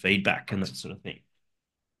in good feedback and that sort of thing.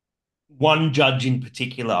 One judge in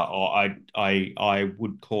particular, or I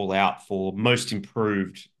would call out for most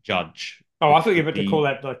improved judge, Oh, I thought which you were would about to call be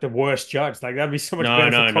that like the worst judge. Like that'd be so much no,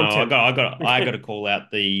 better for no, no. content. I got to call out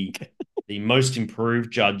the most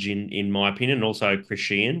improved judge in my opinion, and also Chris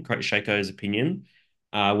Sheehan, Shako's opinion.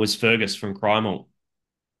 was Fergus from Crymalt.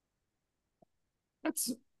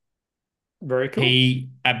 That's very cool. He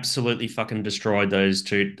absolutely fucking destroyed those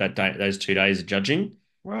 2 days of judging,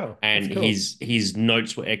 Wow, that's and cool. his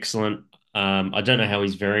notes were excellent. I don't know how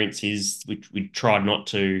his variance is. We tried not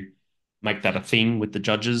to make that a thing with the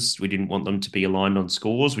judges. We didn't want them to be aligned on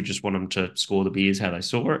scores. We just want them to score the beers how they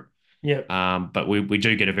saw it. Yeah, But we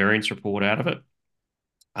do get a variance report out of it.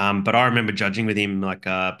 But I remember judging with him like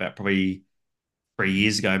about probably 3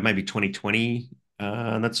 years ago, maybe 2020,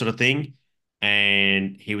 and that sort of thing.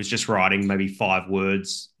 And he was just writing maybe 5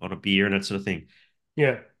 words on a beer and that sort of thing.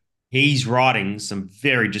 yeah, He's writing some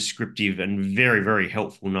very descriptive and very, very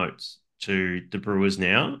helpful notes to the Brewers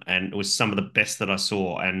now. And it was some of the best that I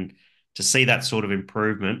saw. And to see that sort of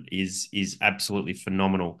improvement is absolutely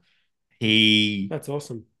phenomenal. He that's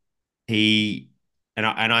awesome. he and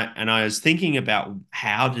I was thinking about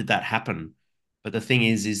how did that happen. But the thing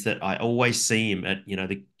is that I always see him at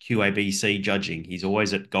the QABC judging. He's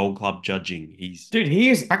always at Gold Club judging. He's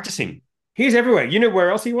Dude, practicing. he is everywhere. You know where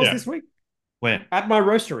else he was Yeah. this week? Where At my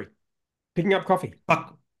roastery, picking up coffee.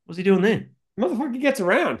 fuck was he doing there? Motherfucker gets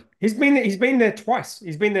around. He's been there twice.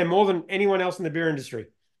 He's been there more than anyone else in the beer industry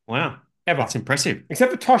Wow, ever, that's impressive.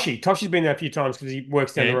 except for Toshi. Toshi's been there a few times because he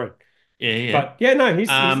works down the Yeah, road. yeah, yeah. But yeah, no, he's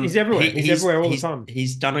everywhere. He He's everywhere all the he's time.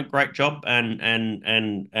 he's done a great job, and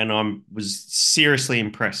I was seriously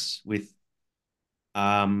impressed with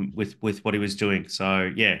what he was doing.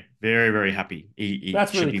 So yeah, very very happy. He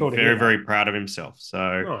That's should really be cool to hear very that. very proud of himself.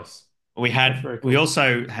 So Nice. we That's had very we cool.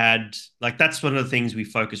 also had like that's one of the things we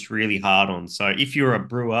focused really hard on. So if you're a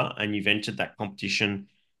brewer and you've entered that competition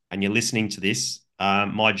and you're listening to this,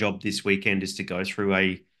 my job this weekend is to go through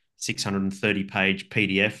a 630-page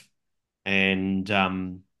PDF and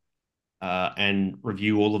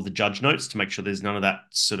review all of the judge notes to make sure there's none of that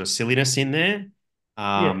sort of silliness in there,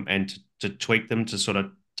 Yeah, and to tweak them to sort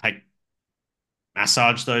of take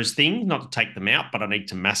massage those things, not to take them out, but I need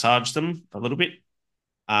to massage them a little bit,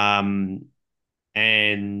 um,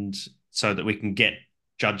 and so that we can get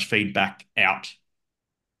judge feedback out.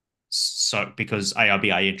 So because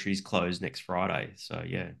AIBA entries close next Friday, so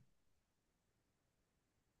yeah, it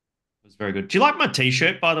was very good. Do you like my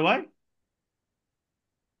T-shirt, by the way?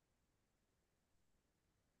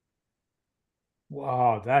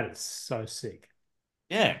 wow, that is so sick.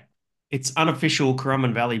 Yeah, it's unofficial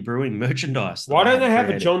Currumbin Valley Brewing merchandise that Why I don't had they have a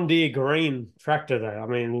created. John Deere green tractor though? I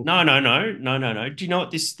mean, No, no, no, no, no, no. Do you know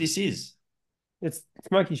what this is? it's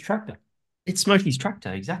Smokey's tractor. It's Smokey's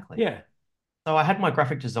tractor, exactly. Yeah. So I had my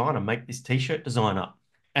graphic designer make this T-shirt design up,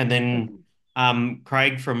 and then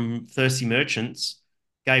Craig from Thirsty Merchants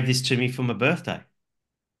gave this to me for my birthday.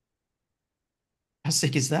 How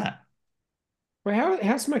sick is that? Well,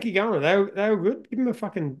 how's Smokey going? They were good. Give him a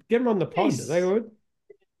fucking get him on the pod. Are they He's good?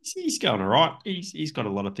 he's going all right. He's got a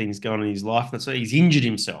lot of things going on in his life. And so he's injured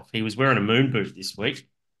himself. He was wearing a moon boot this week.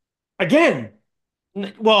 Again.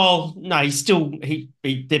 Well, no, he's still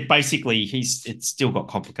they're basically he's it's still got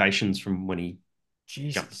complications from when he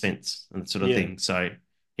jumped the Jesus. fence and that sort of Yeah. thing. So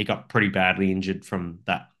he got pretty badly injured from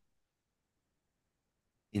that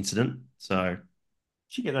incident. So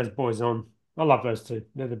Should get those boys on. I love those two.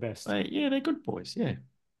 They're the best. yeah, they're good boys. Yeah.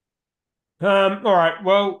 All right.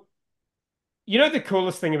 Well, the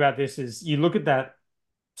coolest thing about this is you look at that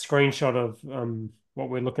screenshot of what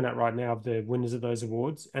we're looking at right now of the winners of those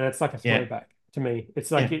awards, and it's like a Yeah. throwback to me.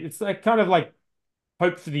 Yeah. It's like kind of like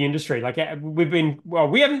hope for the industry. Like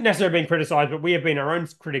we haven't necessarily been criticized, but we have been our own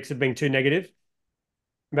critics of being too negative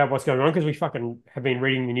about what's going on because we fucking have been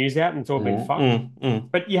reading the news out and it's all been Mm, fucked. mm,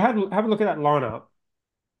 mm. But you have a look at that lineup.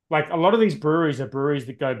 Like a lot of these breweries are breweries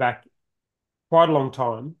that go back quite a long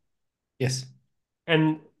time, Yes.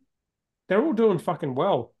 and they're all doing fucking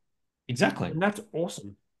well, Exactly. and that's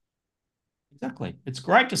awesome. Exactly. It's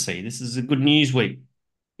great to see. This is a good news week.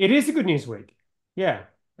 It is a good news week. Yeah.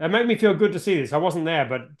 It made me feel good to see this. I wasn't there,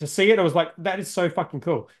 but to see it, I was like, that is so fucking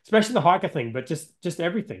cool. Especially the hiker thing, but just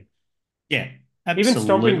everything. Yeah. Even Stomping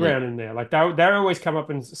Absolutely. Ground in there. Like they always come up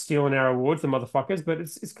and stealing our awards, the motherfuckers, but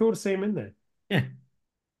it's cool to see them in there. Yeah.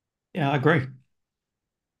 Yeah, I agree.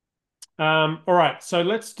 All right, so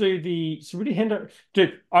let's do so we do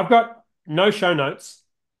dude, I've got no show notes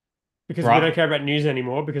because we Right. don't care about news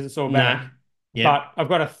anymore because it's all Nah. back. Yep. But I've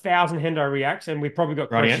got 1,000 Hendo reacts and we've probably got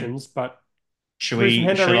Rightio. questions, but Should should we do some we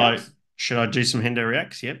Hendo should I reacts? should I do some Hendo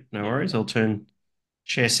Reacts? Yep, no Yeah. worries. I'll turn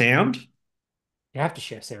share sound. You have to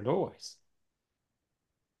share sound always.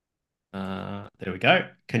 There we go.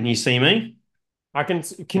 Can you see me?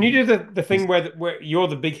 Can you do the thing where you're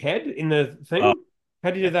the big head in the Oh, thing?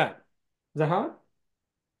 How do you yeah. do that? Is that hard?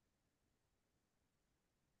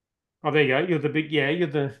 Oh, there you go. You're the big, yeah, you're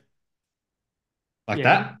the Like Yeah.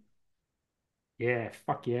 that. Yeah.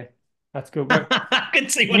 Fuck yeah. That's good. Wait, I can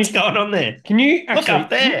see can what's you going on there. can you Look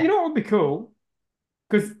up actually you there. know what would be cool?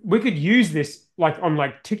 Because we could use this like on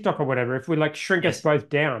like TikTok or whatever if we like shrink us Yes. both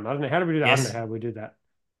down. I don't know. How do we do that? I don't know Yes. how we do that.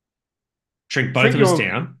 Shrink both Shrink of us your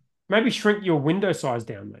down. maybe shrink your window size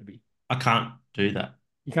down, maybe. I can't do that.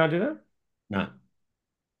 You can't do that? No.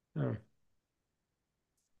 Oh.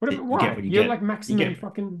 What You get why? what you You're get. like You maximum get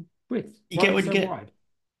fucking width. you Why are get you what you so get. wide?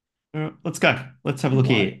 All right, let's go. Let's have a Too look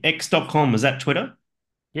wide. here. X.com, was that Twitter?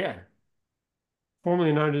 Yeah.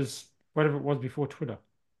 Formerly known as whatever it was before Twitter.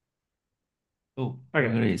 Oh, what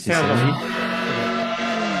Okay. is this Sounds sound off. here? Okay.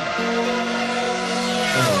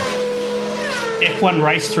 Oh. F1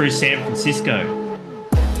 race through San Francisco.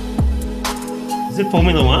 Is it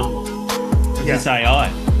Formula One? Or is Yeah. this AI?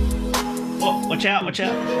 Oh, watch out, watch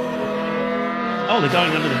out. Oh, they're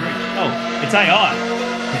going under the bridge. Oh, it's AI.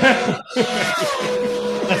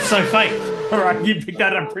 That's so fake. All right, you picked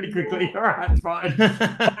that up pretty quickly. All right, it's fine.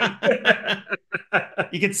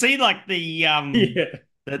 You can see like Yeah.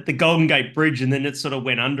 the Golden Gate Bridge, and then it sort of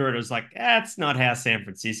went under it. It was like, that's not how San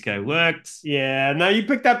Francisco works. Yeah. No, you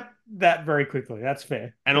picked up that very quickly. That's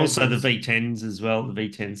fair. And Fair also the dues. V10s as well, the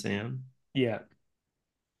V10 sound. Yeah.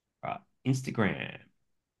 Right, Instagram.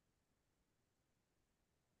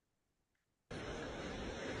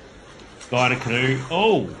 Guy in a canoe.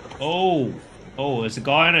 Oh, there's a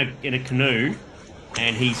guy in a canoe,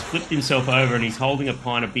 and he's flipped himself over, and he's holding a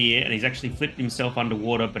pint of beer, and he's actually flipped himself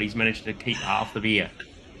underwater, but he's managed to keep half the beer.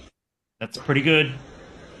 That's pretty good.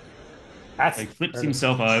 So That's he flips incredible.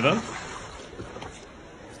 himself over,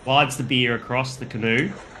 slides the beer across the canoe,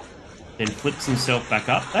 then flips himself back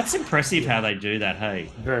up. That's impressive Yeah. how they do that, hey?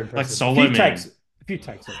 Very Like impressive. Solo Man. A few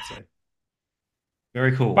takes, I'd say.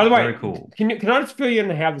 Very By cool. the Very way, cool. can I just fill you in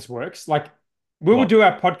how this works? Like, we will What? do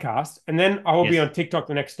our podcast, and then I will be Yes. on TikTok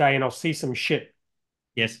the next day, and I'll see some shit.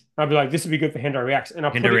 Yes. I'll be like, "This would be good for Hendo Reacts," and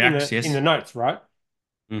I'll Hendo put it reacts, in the yes. notes, right?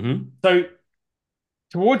 Mm-hmm. So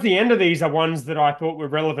towards the end of these are ones that I thought were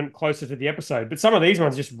relevant closer to the episode, but some of these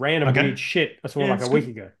ones just random Okay. weird shit I saw Yeah, like a it's week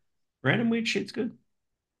good. ago. Random weird shit's good.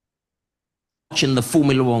 Watching the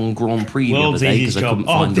Formula One Grand Prix the other World's day easiest because I job. couldn't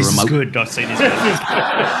Oh, find the this is remote. good. I've seen this one.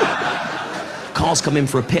 Cars come in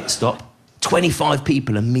for a pit stop. 25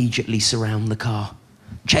 people immediately surround the car.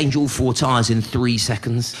 Change all 4 tyres in 3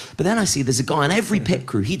 seconds. But then I see there's a guy on every pit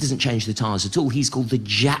crew. He doesn't change the tyres at all. He's called the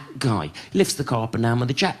jack guy. He lifts the car up and down with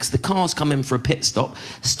the jacks. The cars come in for a pit stop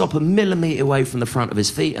a millimetre away from the front of his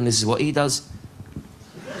feet, and this is what he does.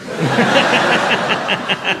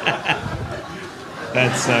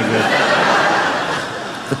 That's so good.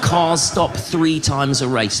 The cars stop 3 times a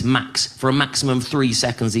race, max, for a maximum of 3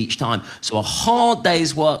 seconds each time. So a hard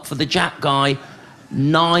day's work for the jack guy,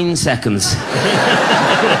 9 seconds.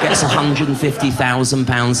 Gets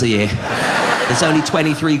 £150,000 a year. There's only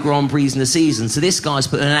 23 Grand Prix in the season, so this guy's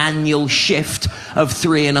put an annual shift of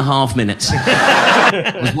 3.5 minutes.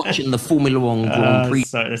 I was watching the Formula One Grand Prix.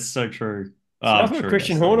 That's so true. Oh, I I'm thought sure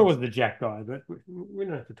Christian that's Horner nice. was the jack guy, but we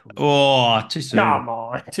don't have to talk about Oh, too it. soon. Come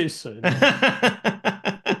on, too soon. All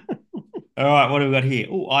right, what do we got here?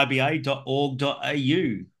 Oh,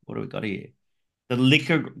 iba.org.au. What do we got here?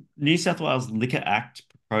 The New South Wales Liquor Act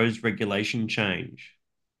proposed regulation change.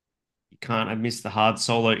 You can't have missed the hard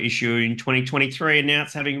solo issue in 2023, and now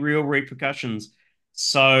it's having real repercussions.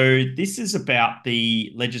 So this is about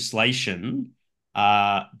the legislation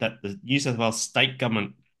that the New South Wales state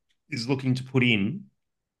government is looking to put in,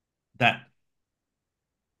 that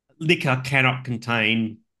liquor cannot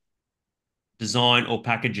contain design or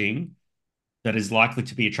packaging that is likely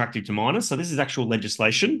to be attractive to minors. So this is actual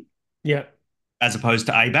legislation Yeah, as opposed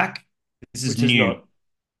to ABAC. This is which is new. not.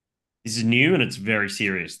 This is new, and it's very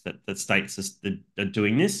serious that states are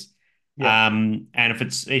doing this. Yeah, And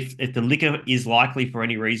if the liquor is likely for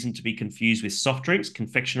any reason to be confused with soft drinks,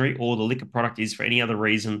 confectionery, or the liquor product is for any other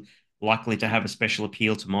reason likely to have a special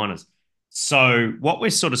appeal to minors. So what we're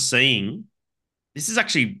sort of seeing, this is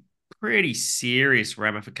actually pretty serious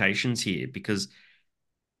ramifications here, because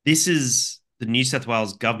this is the New South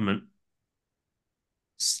Wales government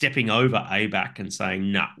stepping over ABAC and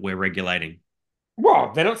saying, nah, we're regulating.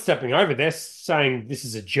 well, they're not stepping over. They're saying this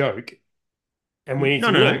is a joke, and we need No,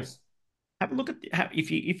 some no, no. rules. Have a look at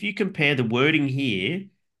if you compare the wording here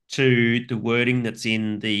to the wording that's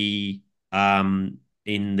in the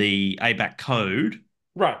ABAC code.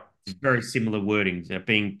 Right. It's very similar wording,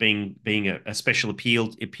 being a special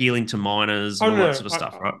appealing to minors Oh and all that no, sort of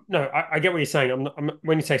stuff, right? I get what you're saying.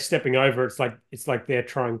 When you say stepping over, it's like they're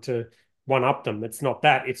trying to one up them. It's not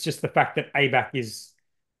that. It's just the fact that ABAC is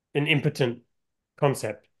an impotent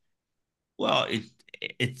concept. Well,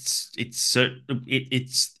 if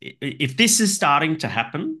this is starting to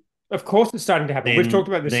happen, Of course, it's starting to happen. We've talked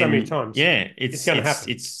about this so many times. Yeah, it's going to happen.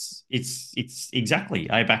 It's exactly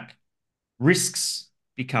ABAC risks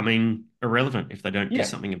becoming irrelevant if they don't do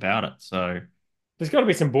something about it. So there's got to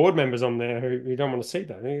be some board members on there who don't want to see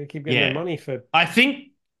that. They keep getting their money for. I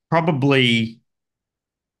think probably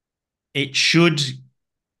it should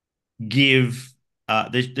give.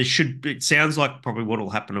 There should. It sounds like probably what will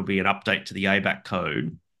happen will be an update to the ABAC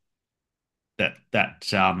code.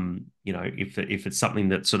 That you know, if it's something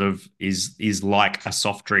that sort of is like a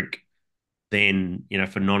soft drink, then, you know,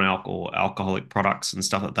 for non-alcohol alcoholic products and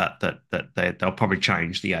stuff like that they'll probably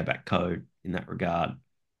change the ABAC code in that regard.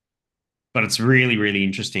 But it's really, really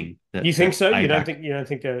interesting. You think so? You don't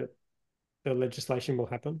think the legislation will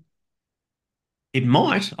happen? It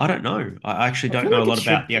might. I don't know. I actually don't know a lot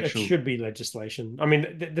about the actual. It should be legislation. I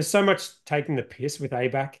mean, there's so much taking the piss with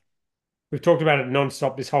ABAC. We've talked about it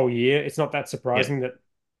non-stop this whole year. It's not that surprising that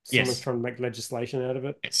someone's trying to make legislation out of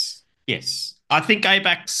it. Yes. I think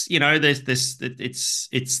ABAC's, you know, there's this,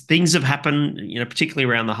 it's things have happened, you know, particularly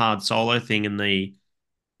around the hard solo thing, and the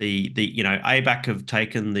you know, ABAC have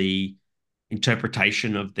taken the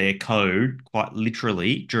interpretation of their code quite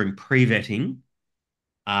literally during pre-vetting,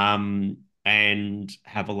 and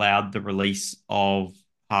have allowed the release of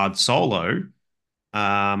hard solo,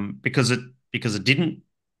 because it didn't,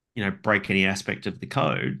 you know, break any aspect of the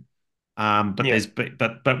code. But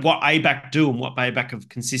what ABAC do and what ABAC have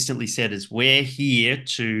consistently said is we're here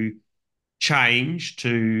to change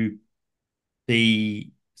to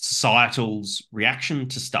the societal's reaction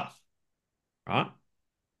to stuff, right?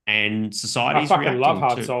 And society's I fucking reacting love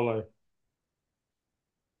hard to... solo.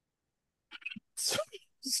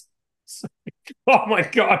 Oh my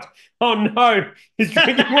God. Oh no. He's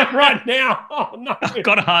drinking one right now. Oh no. I've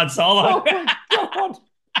got a hard solo. Oh my God.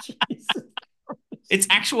 Jesus. It's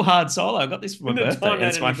actual hard solo. I got this for my birthday. And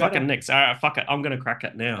it's my fucking next. All right, fuck it. I'm going to crack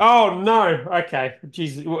it now. Oh no. Okay.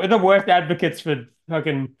 Jesus. We're the worst advocates for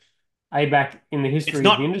fucking ABAC in the history of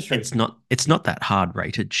the industry. It's not that hard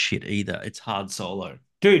rated shit either. It's hard solo.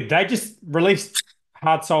 Dude, they just released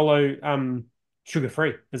hard solo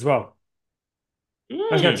sugar-free as well.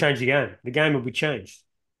 That's going to change the game. The game will be changed.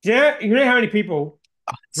 You know how many people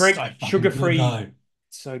drink sugar-free? Good,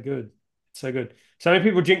 so good. So good. So many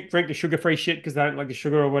people drink the sugar-free shit because they don't like the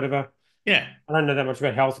sugar or whatever. Yeah. I don't know that much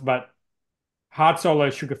about health, but hard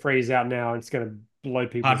solo sugar-free is out now, and it's going to blow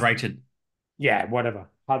people. Hard rated. Yeah, whatever.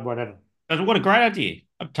 Hard whatever. What a great idea.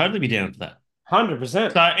 I'd totally be down for that.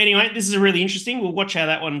 100%. So anyway, this is really interesting. We'll watch how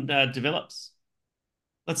that one develops.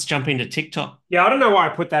 Let's jump into TikTok. Yeah, I don't know why I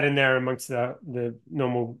put that in there amongst the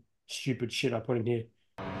normal stupid shit I put in here.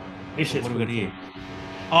 This shit's what have we got here?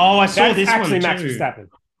 Oh, I saw this one too. That's actually Max Verstappen.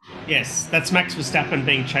 Yes, that's Max Verstappen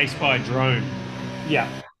being chased by a drone. Yeah.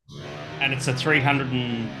 And it's a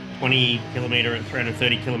 320 kilometer and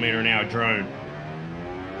 330 kilometer an hour drone.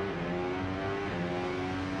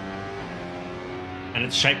 And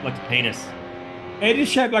it's shaped like a penis. It is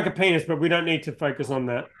shaped like a penis, but we don't need to focus on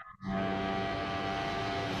that.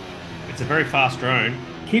 It's a very fast drone.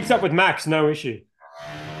 Keeps up with Max, no issue.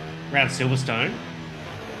 Around Silverstone.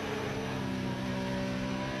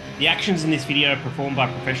 The actions in this video are performed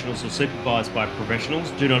by professionals or supervised by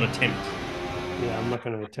professionals. Do not attempt. Yeah, I'm not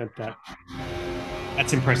going to attempt that.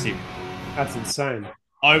 That's impressive. That's insane.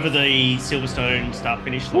 Over the Silverstone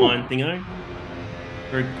start-finish line thingo.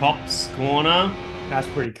 Through Pops corner. That's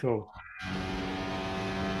pretty cool.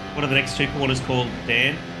 What are the next two corners called,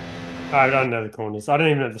 Dan? I don't know the corners. I don't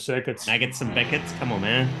even know the circuits. Nuggets and Beckett's. Come on,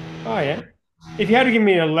 man. Oh, yeah. If you had to give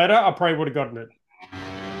me a letter, I probably would have gotten it.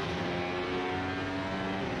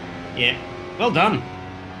 Yeah. Well done.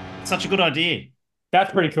 Such a good idea.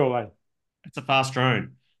 That's pretty cool, eh? It's a fast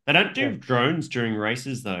drone. They don't do drones during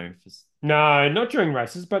races, though. No, not during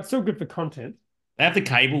races, but still good for content. They have the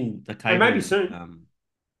cable. Maybe soon.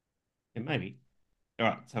 Yeah, maybe. All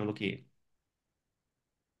right, let's have a look here.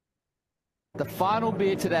 The final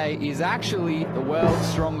beer today is actually the world's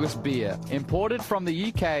strongest beer. Imported from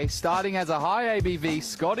the UK, starting as a high ABV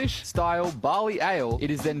Scottish-style barley ale,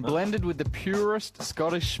 it is then blended with the purest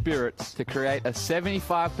Scottish spirits to create a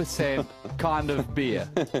 75% kind of beer.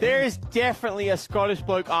 There is definitely a Scottish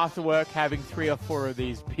bloke after work having 3 or 4 of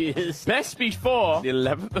these beers. Best before the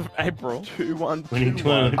 11th of April,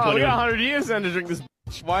 2121. Oh, we got 100 years then to drink this.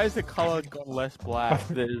 Why is the color gone less black?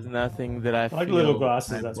 There's nothing that I like feel little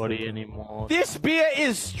glasses, in my that's body cool. anymore. This beer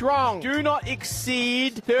is strong. Do not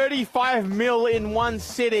exceed 35 mil in one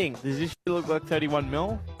sitting. Does this look like 31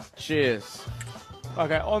 mil? Cheers.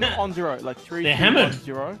 Okay, on 0, like 3, They're 2, hammered. 1,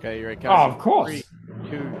 0. Okay, you're right. Oh, of course. 3,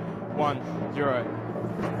 2, 1, 0.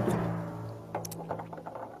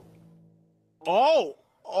 Oh!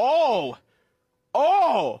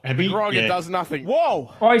 Grog, it does nothing.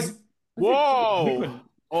 Whoa! Oh, he's Whoa!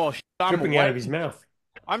 Oh, I'm dripping out of his mouth.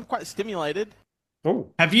 I'm quite stimulated.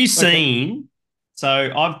 Oh, Have you seen?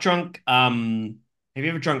 So I've drunk. Have you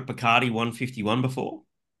ever drunk Bacardi 151 before?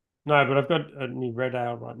 no, but I've got a new red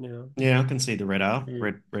ale right now. Yeah, I can see the red ale,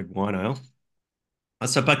 Mm. red wine ale.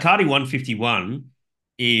 So Bacardi 151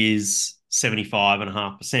 is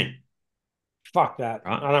 75.5%. Fuck that.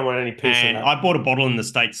 Right. I don't want any piece And of that. I bought a bottle in the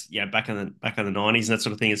States, back in the 90s and that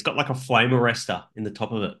sort of thing. It's got like a flame arrestor in the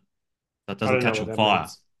top of it. So it I doesn't don't know catch what on that fire.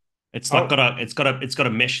 means. It's Oh. like it's got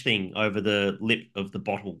a mesh thing over the lip of the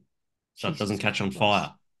bottle. So it doesn't Jesus catch on Christ.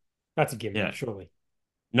 fire. That's a gimmick, Yeah. surely.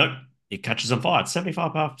 Nope, it catches on fire. It's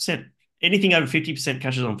 75.5%. Anything over 50%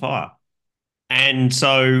 catches on fire. And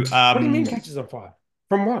so What do you mean catches on fire?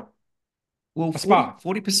 From what? well, A spark.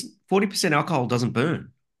 40% alcohol doesn't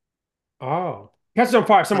burn. Oh. Catches on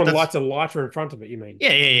fire if someone that's- lights a lighter in front of it, you mean?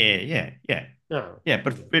 Yeah. No. Yeah,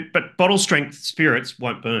 but bottle strength spirits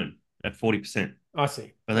won't burn at 40%. I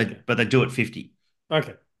see. But they do at 50.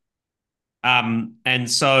 Okay.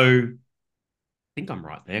 And so I think I'm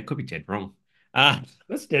right there. Could be dead wrong.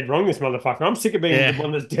 That's dead wrong, this motherfucker. I'm sick of being Yeah. the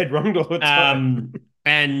one that's dead wrong all the time.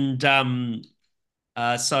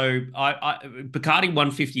 So Bacardi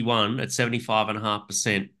 151 at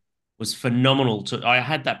 75.5% was phenomenal. I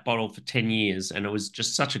had that bottle for 10 years and it was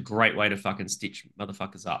just such a great way to fucking stitch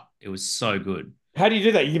motherfuckers up. It was so good. How do you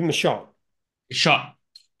do that? You give them a shot. Shot.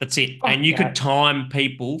 That's it. Fuck And you that. could time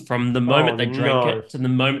people from the moment they drank no. it to the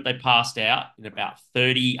moment they passed out in about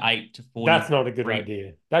 38 to 40. That's not a good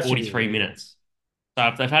idea. That should be 43 illegal. minutes. So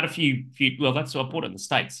if they've had a few, well, that's what I bought it in the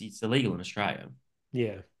States. It's illegal in Australia.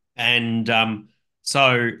 Yeah. And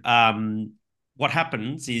what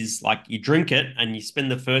happens is like you drink it and you spend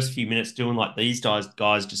the first few minutes doing like these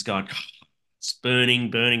guys just going, it's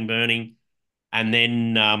burning. And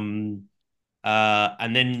then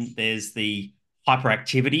there's the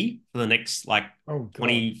hyperactivity for the next like Oh, God.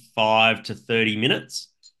 25 to 30 minutes.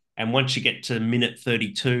 And once you get to minute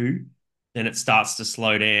 32, then it starts to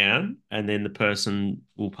slow down and then the person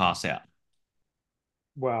will pass out.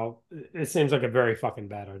 Well, it seems like a very fucking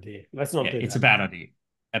bad idea. Let's not do that. It's a bad idea.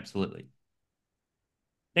 Absolutely.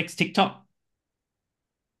 Next TikTok.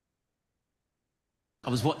 I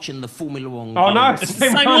was watching the Formula One. Oh, no. It's the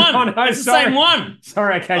same one. Oh, no, It's the sorry. same one.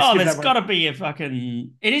 Sorry, okay. Oh, skip there's that got one. to be a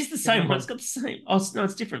fucking... It is the same one. It's got the same... Oh, no,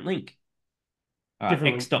 it's a different link. All right,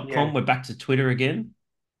 Different link, X.com. yeah. We're back to Twitter again.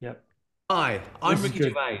 Yep. Hi, I'm This is Ricky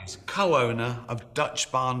good. Gervais, co-owner of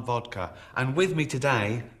Dutch Barn Vodka, and with me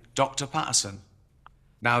today, Dr. Patterson.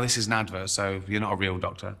 Now, this is an advert, so you're not a real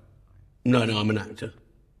doctor. No, I'm an actor.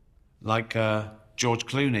 Like George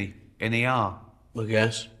Clooney in ER. I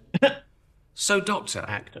guess. So, Doctor,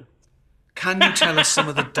 Actor. can you tell us some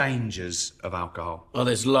of the dangers of alcohol? Oh,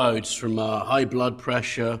 there's loads from high blood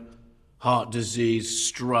pressure, heart disease,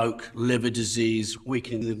 stroke, liver disease,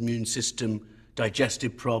 weakening the immune system,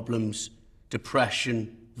 digestive problems,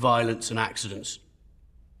 depression, violence, and accidents.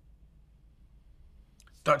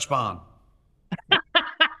 Dutch Barn.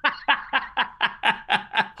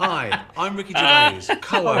 Hi, I'm Ricky Gervais,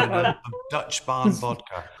 co-owner of Dutch Barn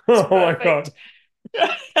Vodka. Oh, my God.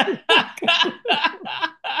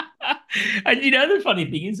 And you know the funny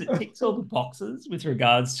thing is it ticks all the boxes with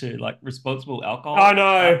regards to like responsible alcohol. I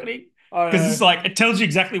know. Because it's like it tells you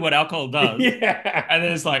exactly what alcohol does. Yeah. And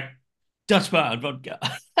then it's like Dutch Bar vodka.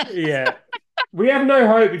 Yeah. We have no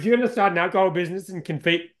hope. If you're going to start an alcohol business and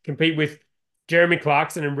compete with Jeremy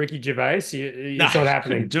Clarkson and Ricky Gervais, it's not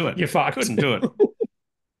happening. Couldn't do it. You're fucked. Couldn't do it.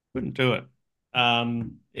 Couldn't do it.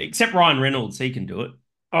 Except Ryan Reynolds, he can do it.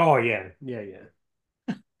 Oh, yeah.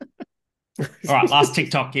 All right, last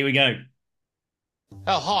TikTok. Here we go.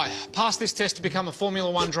 Oh, hi. Pass this test to become a Formula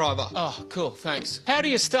One driver. Oh, cool, thanks. How do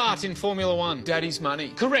you start in Formula One? Daddy's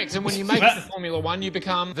money. Correct, and when you make it to Formula One, you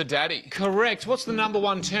become the daddy. Correct. What's the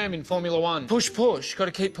 #1 term in Formula One? Push. Got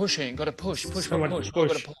to keep pushing. Got to push. Someone push.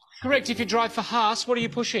 Gotta push. Correct. If you drive for Haas, what are you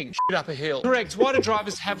pushing? Shit up a hill. Correct. Why do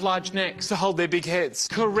drivers have large necks? To hold their big heads.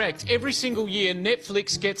 Correct. Every single year,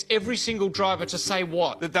 Netflix gets every single driver to say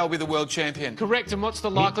what? That they'll be the world champion. Correct. And what's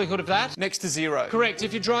the likelihood of that? Next to zero. Correct.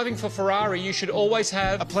 If you're driving for Ferrari, you should always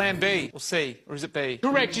have a plan B or C, or is it B?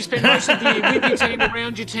 Correct. You spend most of the year with your team,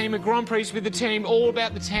 around your team, at Grand Prix with the team, all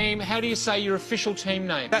about the team. How do you say your official team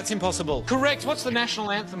name? That's impossible. Correct. What's the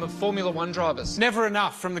national anthem of Formula One drivers? Never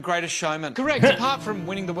Enough from The Greatest Showman. Correct. Apart from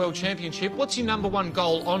winning the world World Championship. What's your number one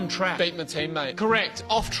goal on track? Beat my teammate. Correct.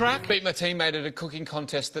 Off track? Beat my teammate at a cooking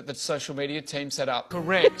contest that the social media team set up.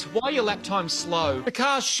 Correct. Why are your lap times slow? The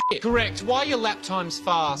car's shit. Correct. Why are your lap times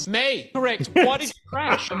fast? Me. Correct. Why did you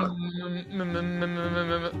crash?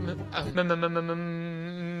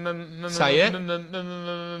 Say it.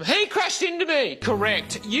 He crashed into me.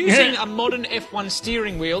 Correct. Using a modern F1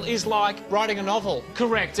 steering wheel is like writing a novel.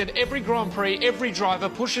 Correct. At every Grand Prix, every driver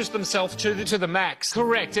pushes themselves to the max.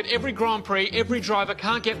 Correct. At every Grand Prix, every driver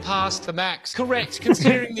can't get past the max. Correct.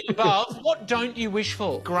 Considering the above, what don't you wish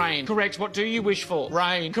for? Grain. Correct. What do you wish for?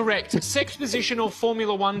 Rain. Correct. Sex position or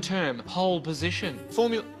Formula One term? Pole position.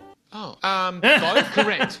 Both?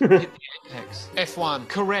 Correct. Hit the apex. F1.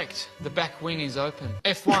 Correct. The back wing is open.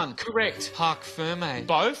 F1. Correct. Parc ferme.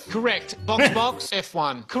 Both? Correct. Box.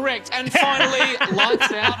 F1. Correct. And finally, lights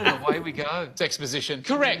out and away we go. Sex position.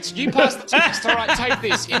 Correct. You passed the test. All right, take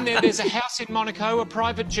this. In there's a house in Monaco, a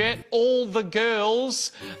private jet, all the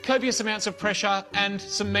girls, copious amounts of pressure, and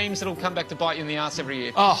some memes that'll come back to bite you in the ass every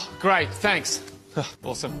year. Oh, great. Thanks.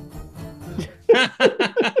 Awesome.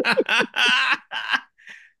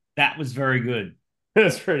 That was very good.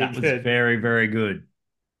 That's pretty That good. was very, very good.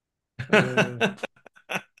 I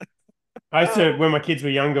used to, when my kids were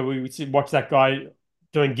younger, we would watch that guy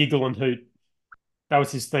doing Giggle and Hoot. That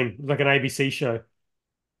was his thing. It was like an ABC show.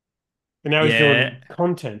 But now he's doing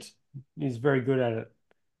content. He's very good at it.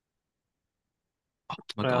 Oh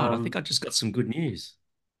my God, I think I just got some good news.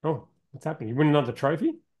 Oh, what's happening? You win another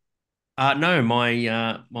trophy? No,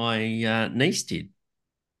 my niece did.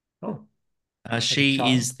 Oh.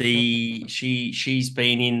 She's been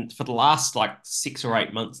in for the last like 6 or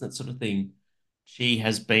 8 months, that sort of thing. She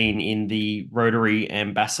has been in the Rotary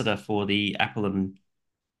ambassador for the Apple and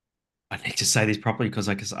I need to say this properly because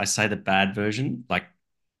I say the bad version, like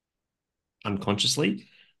unconsciously.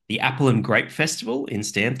 The Apple and Grape Festival in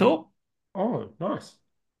Stanthorpe. Oh, nice.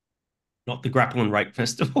 Not the Grapple and Rape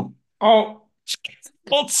Festival. Oh.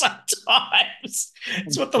 Sometimes.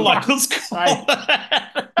 It's what the locals call it.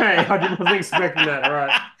 Hey, I wasn't expecting that. All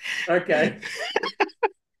right. Okay.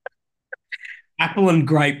 Apple and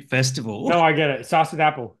Grape Festival. No, I get it. It starts with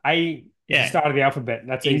Apple. A is the start of the alphabet.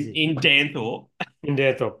 That's easy. In Danthorpe. In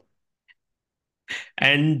Danthorpe.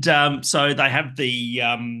 And so they have the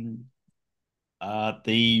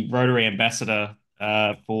Rotary ambassador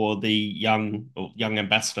for the young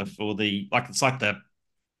ambassador for the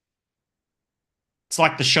it's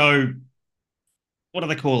like the show. What do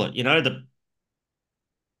they call it? You know, the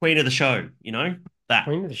queen of the show. You know that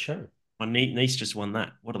queen of the show. My niece just won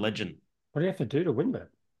that. What a legend! What do you have to do to win that?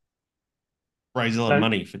 Raise a lot of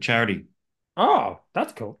money for charity. Oh,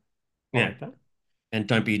 that's cool. I like that. And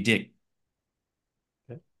don't be a dick.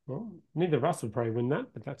 Okay. Well, neither of us would probably win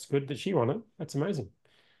that, but that's good that she won it. That's amazing.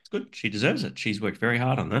 It's good. She deserves it. She's worked very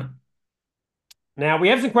hard on that. Now we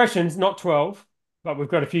have some questions, not 12, but we've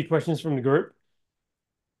got a few questions from the group.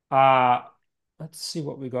 Let's see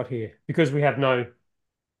what we got here because we have no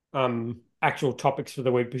actual topics for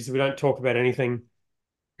the week because we don't talk about anything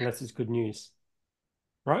unless it's good news,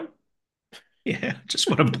 right? Yeah, just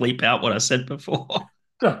want to bleep out what I said before.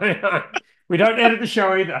 We don't edit the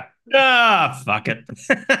show either. Ah, fuck it.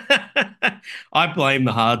 I blame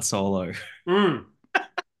the hard solo.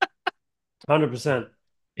 100%.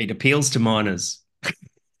 It appeals to minors.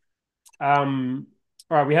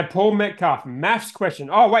 All right, we have Paul Metcalf. Maths question.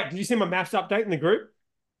 Oh, wait, did you see my maths update in the group?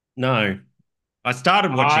 No. I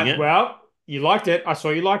started watching it. Well, you liked it. I saw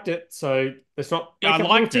you liked it. So it's not. I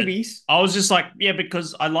liked it. I was just like, yeah,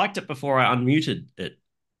 because I liked it before I unmuted it.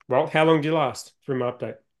 Well, how long did you last through my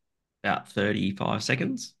update? About 35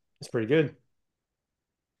 seconds. That's pretty good.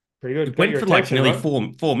 Pretty good. It went for like nearly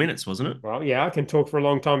 4 minutes, wasn't it? Well, yeah, I can talk for a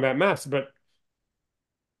long time about maths, but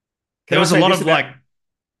there was a lot of like,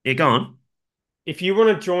 yeah, go on. If you want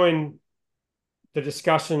to join the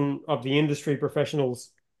discussion of the industry professionals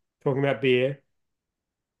talking about beer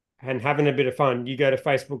and having a bit of fun, you go to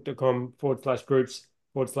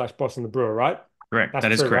facebook.com/groups/Boss and the Brewer, right? Correct.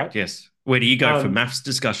 That is correct. Right? Yes. Where do you go for maths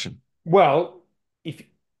discussion? Well, if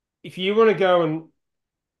you want to go and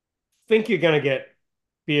think you're going to get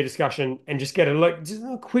beer discussion and just get just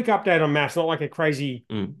a quick update on maths, not like a crazy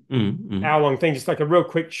hour-long thing, just like a real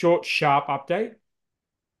quick, short, sharp update.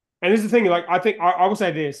 And this is the thing, like, I think I will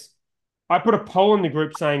say this. I put a poll in the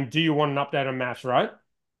group saying, do you want an update on maths, right?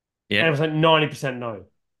 Yeah. And it was like 90% no.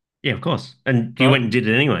 Yeah, of course. And you went and did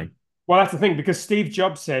it anyway. Well, that's the thing, because Steve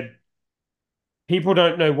Jobs said, people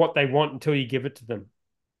don't know what they want until you give it to them.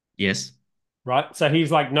 Yes. Right? So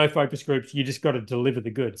he's like, no focus groups, you just got to deliver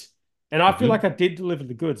the goods. And I feel like I did deliver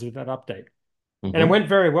the goods with that update. And it went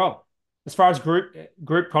very well. As far as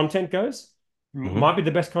group content goes, Might be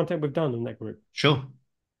the best content we've done in that group. Sure.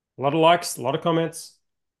 A lot of likes, a lot of comments,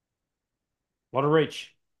 a lot of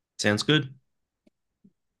reach. Sounds good.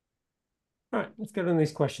 All right, let's get into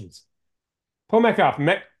these questions. Paul Metcalf,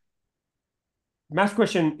 math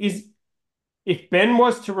question is, if Ben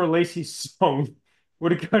was to release his song,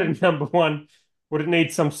 would it go to number one? Would it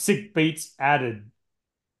need some sick beats added?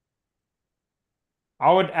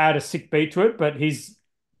 I would add a sick beat to it, but he's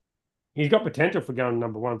got potential for going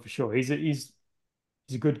number one for sure. He's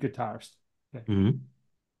a good guitarist. Okay.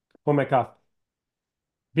 Paul Metcalf.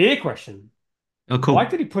 Beer question. Oh, cool. I like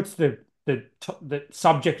that he puts the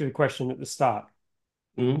subject of the question at the start.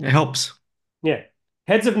 It helps. Yeah.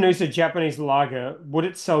 Heads of Noosa Japanese lager, would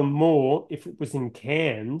it sell more if it was in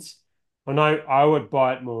cans? I know I would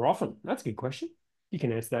buy it more often. That's a good question. You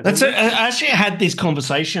can answer that. I actually had this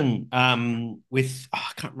conversation with,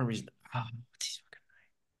 I can't remember his name. What's his fucking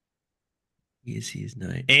name? Here's his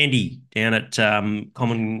name. Andy down at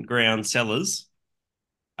Common Ground Cellars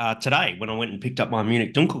today when I went and picked up my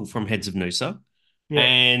Munich Dunkel from Heads of Noosa. Yeah.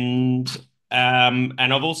 And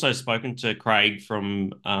I've also spoken to Craig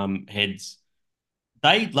from Heads.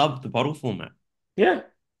 They love the bottle format. Yeah.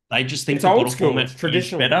 They just think the bottle format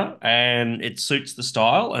is better and it suits the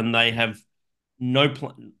style, and they have no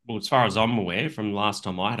plan. Well, as far as I'm aware, from the last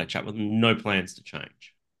time I had a chat with them, no plans to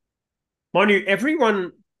change. Mind you,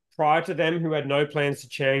 everyone prior to them who had no plans to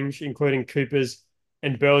change, including Coopers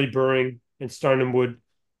and Burley Brewing and Stone and Wood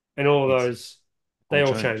and all of those, they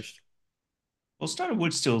all changed. Well, Stone and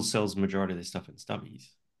Wood still sells the majority of their stuff in stubbies.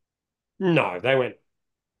 No, they went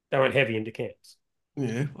heavy into cans.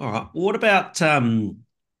 Yeah, all right. Well, what about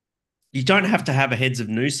you don't have to have a Heads of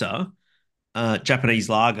Noosa Japanese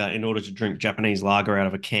lager in order to drink Japanese lager out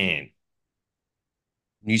of a can.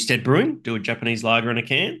 Newstead Brewing do a Japanese lager in a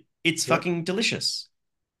can. It's fucking delicious.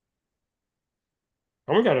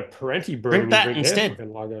 I'm gonna go to Parenti Brewing. Drink that instead.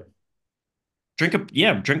 Lager.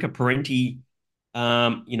 Drink a Parenti,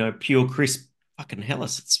 pure crisp fucking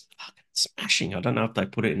Helles. It's fucking smashing. I don't know if they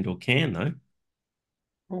put it into a can though.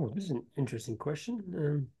 Oh, this is an interesting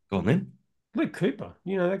question. Go on then. Luke Cooper,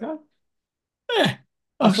 you know that guy? Yeah,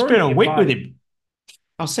 I've spent a week with him.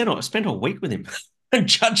 I spent a week with him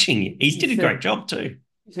judging you. He did a great job too.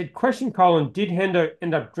 He said, question, Colin, did Hendo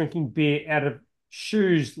end up drinking beer out of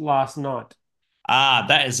shoes last night?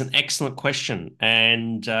 That is an excellent question.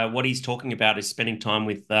 And what he's talking about is spending time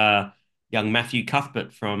with young Matthew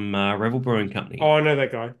Cuthbert from Revel Brewing Company. Oh, I know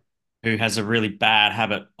that guy. Who has a really bad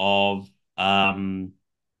habit of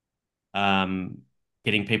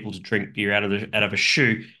getting people to drink beer out of a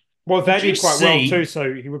shoe. Well, they did quite well too,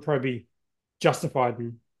 so he would probably be justified.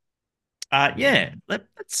 Yeah.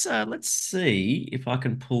 Let's see if I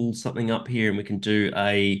can pull something up here and we can do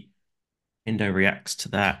a Hendo reacts to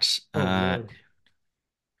that.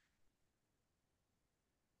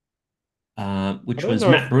 Which was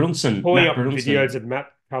Matt Brunelson. Pulling up videos of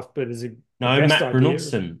Matt Cuthbert is Matt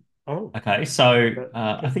Brunelson. Oh, okay. So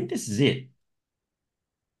I think this is it.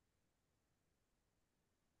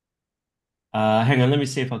 Hang on, let me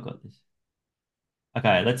see if I've got this.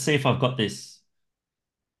 Okay, let's see if I've got this.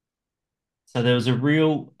 So there was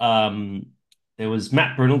there was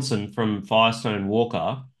Matt Brunelson from Firestone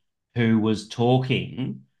Walker who was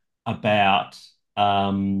talking about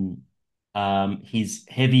his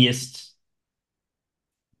heaviest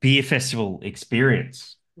beer festival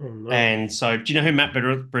experience. Oh, no. And so, do you know who Matt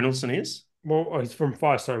Brunelson is? Well, he's from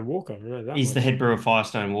Firestone Walker. I know that he's the head brewer of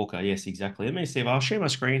Firestone Walker. Yes, exactly. Let me see if I'll share my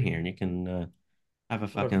screen here and you can have a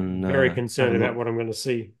fucking. I'm very concerned about what I'm going to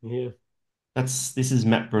see here. This is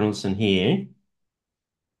Matt Brunelson here.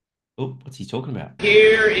 Oh, what's he talking about?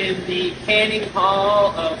 Here in the canning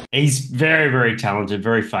hall of. He's very, very talented,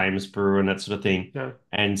 very famous brewer and that sort of thing. Yeah.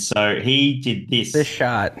 And so he did this. This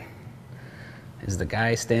shot is the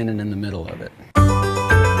guy standing in the middle of it.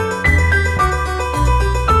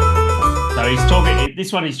 So he's talking.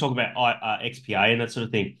 This one he's talking about XPA and that sort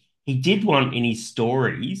of thing. He did one in his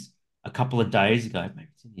stories a couple of days ago. Maybe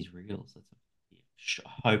it's in his reels.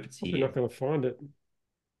 I hope it's here. You're not going to find it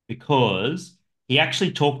because he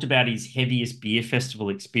actually talked about his heaviest beer festival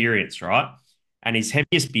experience, right? And his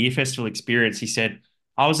heaviest beer festival experience, he said,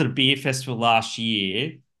 I was at a beer festival last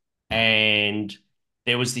year and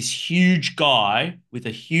there was this huge guy with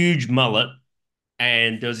a huge mullet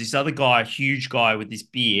and there was this other guy, a huge guy with this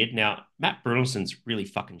beard. Now, Matt Brunelson's really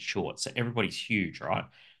fucking short, so everybody's huge, right?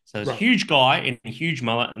 So there's a huge guy in a huge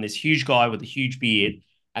mullet and this huge guy with a huge beard.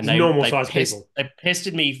 And they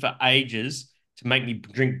pestered me for ages to make me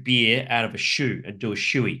drink beer out of a shoe and do a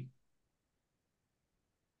shoey.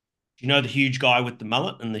 Do you know the huge guy with the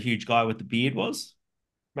mullet and the huge guy with the beard was?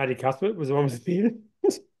 Matty Cuthbert was the one with the beard?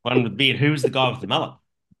 One with beard. Who was the guy with the mullet?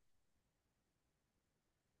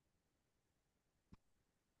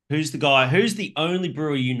 Who's the guy? Who's the only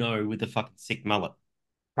brewer you know with the fucking sick mullet?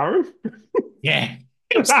 Karen? Yeah.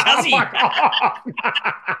 It was Cuzzy.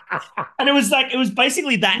 And it was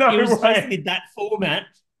basically that. No it was way. basically that format.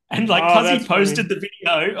 And like Oh, Cuzzy that's posted funny. the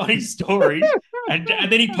video on his stories, and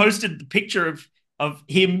then he posted the picture of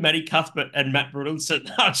him, Matty Cuthbert, and Matt Brunelson.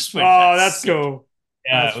 I just went, Oh, that's sick. cool.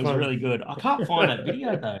 Yeah, That's it was fun. really good. I can't find that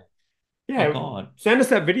video though. Yeah, Oh God. send us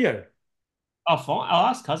that video. I'll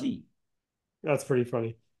ask Cuzzy. That's pretty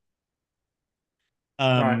funny.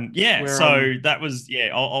 Right, Yeah, we're, so that was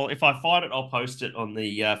I'll if I find it, I'll post it on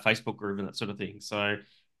the Facebook group and that sort of thing. So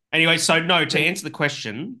anyway, so no, to answer the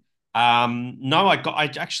question, no,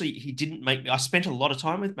 I actually he didn't make me. I spent a lot of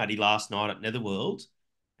time with Matty last night at Netherworld,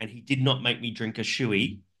 and he did not make me drink a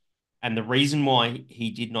shoey. And the reason why he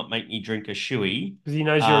did not make me drink a shoey because he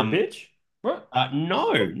knows you're a bitch. What?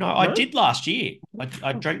 No, I did last year.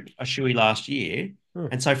 I drank a shoey last year,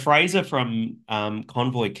 and so Fraser from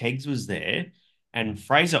Convoy Kegs was there. And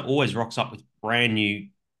Fraser always rocks up with brand new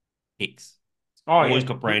picks. Oh, always yeah.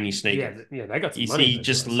 got brand new sneakers. Yeah, they got some money. He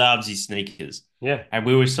just loves his sneakers. Yeah. And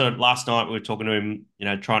we were last night we were talking to him,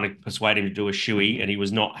 trying to persuade him to do a shoey, and he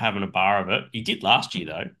was not having a bar of it. He did last year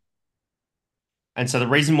though. And so the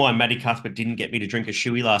reason why Matty Cuthbert didn't get me to drink a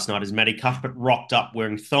shoey last night is Matty Cuthbert rocked up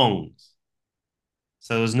wearing thongs.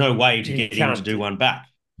 So there was no way to get him to do one back.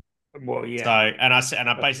 Well, yeah. So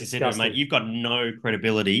I basically said to him, mate, you've got no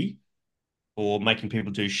credibility for making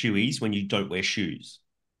people do shoeys when you don't wear shoes.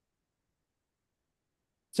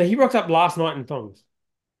 So he rocked up last night in thongs.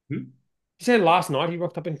 You said last night he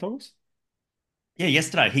rocked up in thongs? Yeah,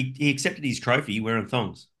 yesterday. He accepted his trophy wearing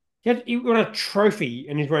thongs. He got a trophy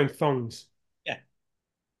and he's wearing thongs. Yeah.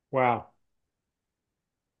 Wow.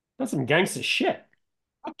 That's some gangster shit.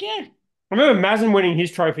 Fuck yeah. I remember Mazin winning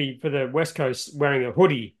his trophy for the West Coast wearing a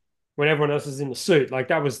hoodie when everyone else was in a suit. Like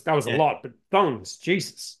that was a lot, but thongs,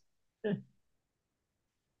 Jesus. Yeah.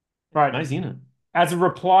 Right. Amazing, isn't it? As a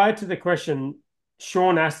reply to the question,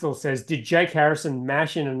 Sean Astle says, did Jake Harrison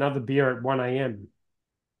mash in another beer at 1 a.m.?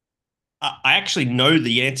 I actually know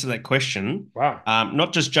the answer to that question. Wow.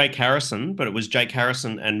 Not just Jake Harrison, but it was Jake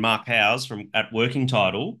Harrison and Mark Howes at Working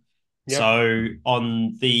Title. Yep. So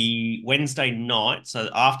on the Wednesday night, so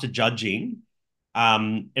after judging,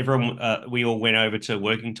 everyone we all went over to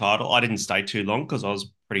Working Title. I didn't stay too long because I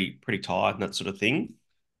was pretty tired and that sort of thing.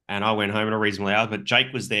 And I went home at a reasonable hour, but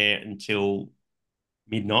Jake was there until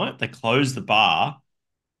midnight. They closed the bar,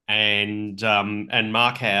 and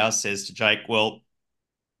Mark Howes says to Jake, well,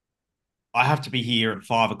 I have to be here at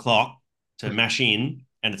 5 o'clock to mash in,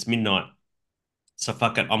 and it's midnight. So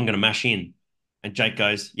fuck it, I'm going to mash in. And Jake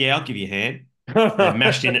goes, yeah, I'll give you a hand. They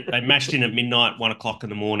mashed in at midnight, 1 o'clock in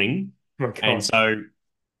the morning. And so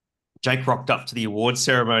Jake rocked up to the awards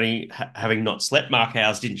ceremony having not slept. Mark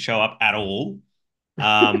Howes didn't show up at all.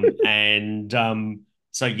 So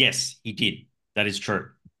yes, he did. That is true.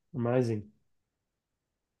 Amazing.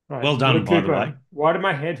 Right. Well done, by the way. Why did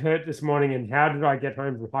my head hurt this morning, and how did I get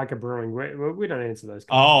home from Hiker Brewing? We don't answer those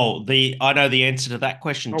questions. I know the answer to that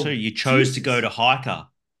question too. You chose to go to Hiker.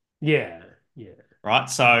 Yeah. Right.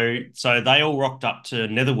 So they all rocked up to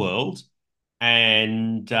Netherworld,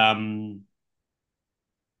 and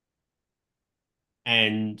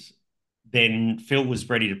then Phil was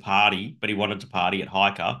ready to party, but he wanted to party at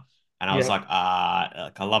Hiker. And I was like,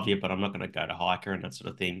 I love you, but I'm not going to go to Hiker and that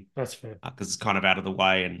sort of thing. That's fair. Because it's kind of out of the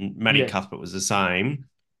way. And Matty Cuthbert was the same.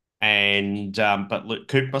 And but look,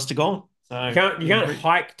 Coop must have gone. So you can't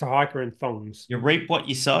hike to Hiker in thongs. You reap what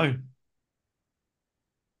you sow.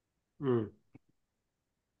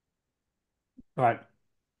 Right.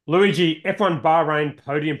 Luigi, F1 Bahrain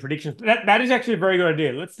podium predictions. That is actually a very good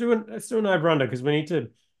idea. Let's do an over-under because we need to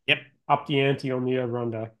up the ante on the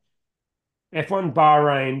over-under. F1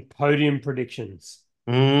 Bahrain podium predictions.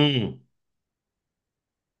 This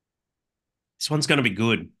one's going to be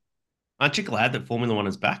good. Aren't you glad that Formula One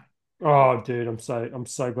is back? Oh, dude, I'm so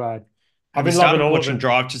glad. I've been loving watching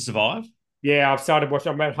Drive to Survive. Yeah, I've started watching.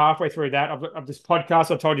 I'm about halfway through that of this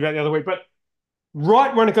podcast I told you about the other week. But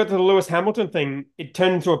right when it got to the Lewis Hamilton thing, it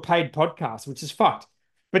turned into a paid podcast, which is fucked.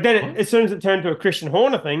 But then as soon as it turned to a Christian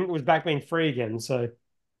Horner thing, it was back being free again. So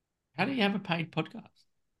how do you have a paid podcast?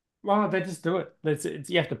 Well, they just do it.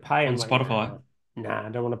 You have to pay on Spotify. Nah, I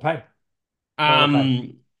don't want to pay.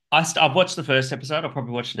 I've watched the first episode. I'll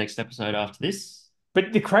probably watch the next episode after this.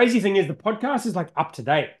 But the crazy thing is, the podcast is like up to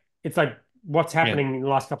date. It's like what's happening in the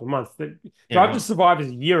last couple of months. Drive to Survive is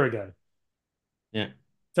a year ago. Yeah.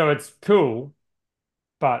 So it's cool,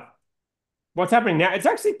 but what's happening now? It's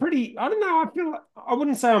actually pretty. I don't know. I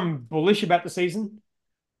wouldn't say I'm bullish about the season.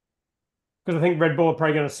 because I think Red Bull are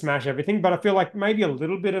probably going to smash everything. But I feel like maybe a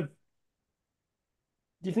little bit of.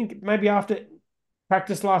 Do you think maybe after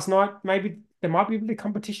practice last night, maybe there might be a bit of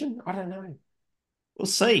competition? I don't know. We'll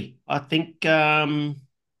see. I think we'll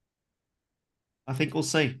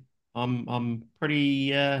see. I'm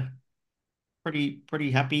pretty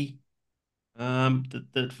happy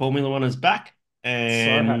that Formula One is back, So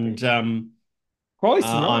happy. and Quality's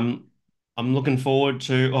tonight. I'm looking forward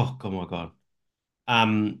to. Oh my God.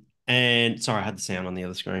 And sorry, I had the sound on the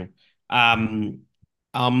other screen.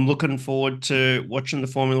 I'm looking forward to watching the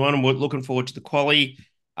Formula One. I'm looking forward to the quali.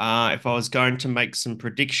 If I was going to make some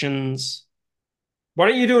predictions, Why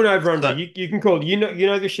don't you do an over under? So- You can call. You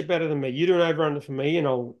know this shit better than me. You do an over under for me, and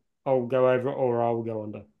I'll go over or I will go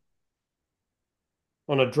under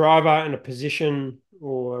on a driver and a position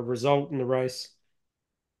or a result in the race.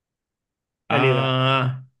 Any of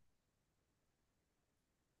that.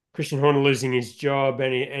 Christian Horner losing his job.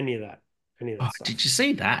 Any of that. Any of that stuff. did you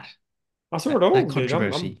see that? I saw it all, that dude. I'm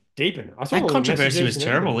controversy? deep in it. I saw all That the controversy was messages and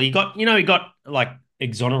terrible. everything. He got like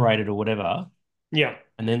exonerated or whatever, Yeah.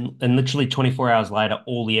 and then literally 24 hours later,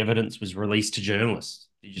 all the evidence was released to journalists.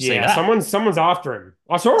 Did you see Yeah, that? someone's after him.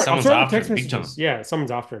 I saw it. Someone's I saw the after text him, big messages. time. Yeah,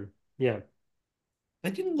 someone's after him. Yeah.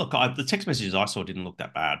 They didn't look. The text messages I saw didn't look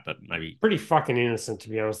that bad, but maybe. Pretty fucking innocent, to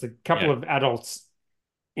be honest. A couple Yeah. of adults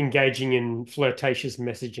engaging in flirtatious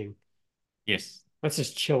messaging. Yes. Let's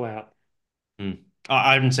just chill out.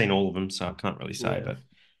 I haven't seen all of them, so I can't really say. Yeah.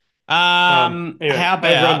 But Anyway, how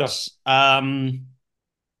over-under. about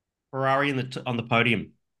Ferrari on the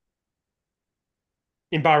podium?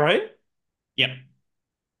 In Bahrain? Yep,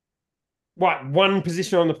 What? One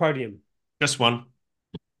position on the podium. just one.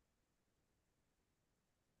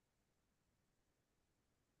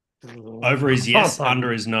 Over is yes,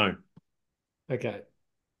 under is no. Okay.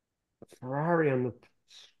 Ferrari on the.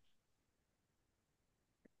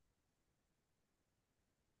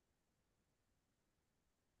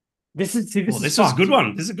 This is This is a fucked. good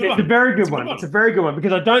one. This is a good It's one. a very good It's a one. It's a very good one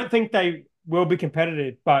because I don't think they will be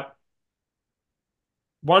competitive, but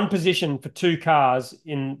one position for two cars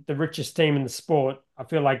in the richest team in the sport, I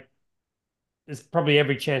feel like there's probably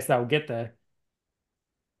every chance they'll get there.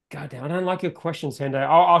 God damn, I don't like your questions, Hendo.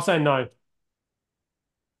 I'll say no.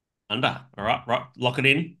 Under. All right, right. Lock it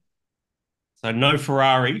in. So no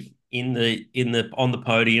Ferrari on the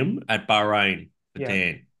podium at Bahrain for Yeah.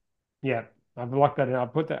 Dan. Yeah, I've locked that in. I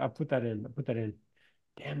put that in.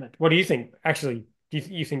 Damn it. What do you think? Actually, do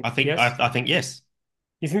you think I think yes? I think yes.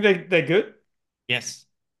 You think they're good? Yes.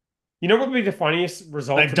 You know what would be the funniest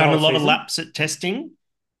result? They've for done the a whole lot of season? laps at testing,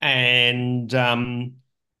 and they've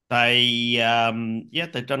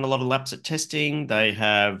done a lot of laps at testing. They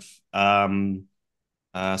have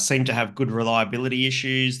seem to have good reliability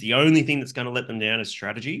issues. The only thing that's going to let them down is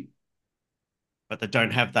strategy, but they don't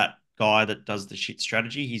have that guy that does the shit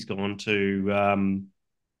strategy. He's gone to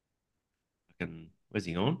where's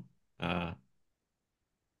he gone? Where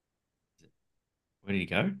did he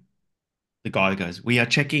go? The guy that goes, "We are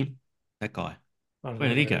checking." That guy. I don't Where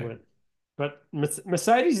know did he where go? went. But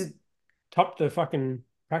Mercedes topped the fucking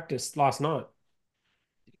practice last night.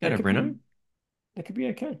 Did he go to Renault? They could be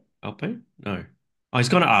okay. Alpine? No. Oh, he's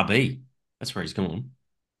gone to RB. That's where he's gone.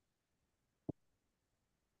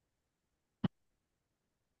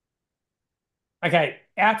 Okay,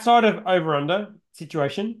 outside of over under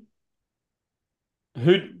situation,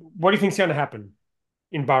 what do you think's going to happen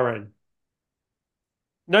in Bahrain?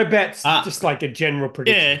 No bets, just like a general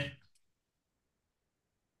prediction. Yeah.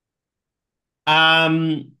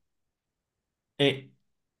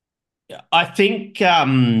 I think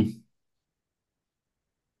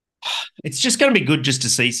it's just going to be good just to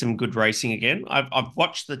see some good racing again. I've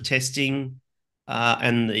watched the testing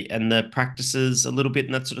and the practices a little bit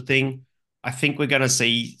and that sort of thing. I think we're going to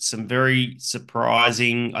see some very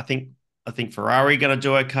surprising. I think Ferrari are going to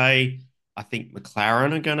do okay. I think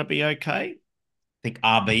McLaren are going to be okay. I think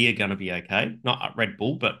RB are going to be okay. Not Red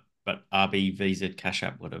Bull, but RB, VZ, Cash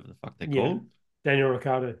App, whatever the fuck they're called. Daniel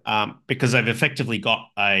Ricciardo. Because they've effectively got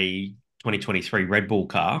a 2023 Red Bull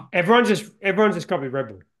car. Everyone's just copied Red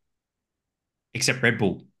Bull. Except Red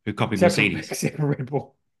Bull, who copied Mercedes. Except for Red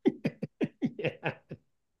Bull. Yeah.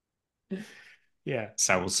 Yeah.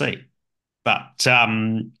 So we'll see. But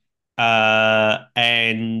I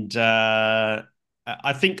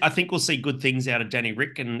think we'll see good things out of Danny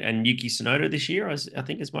Rick and Yuki Tsunoda this year, I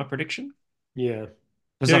think is my prediction. Yeah.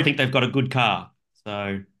 Because I think they've got a good car.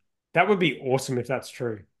 So that would be awesome if that's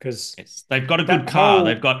true. Because yes, they've got a good car.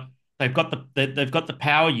 They've got the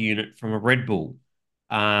power unit from a Red Bull.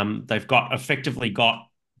 They've got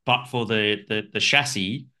but for the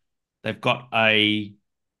chassis, they've got a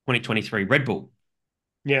 2023 Red Bull.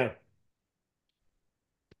 Yeah.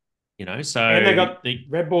 So And they got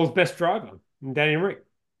Red Bull's best driver, Danny Rick.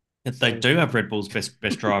 They do have Red Bull's best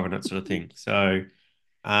driver and that sort of thing. So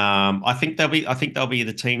I think they'll be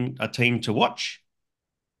a team to watch.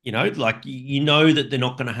 Like that they're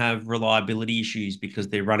not going to have reliability issues because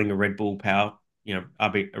they're running a Red Bull power,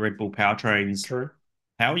 a Red Bull powertrains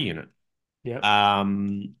power unit. Yeah.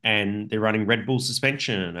 And they're running Red Bull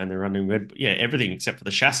suspension and they're running everything except for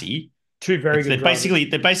the chassis. Two very good drivers.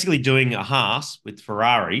 They're basically doing a Haas with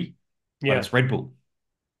Ferrari, but it's Red Bull.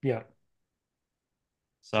 Yeah.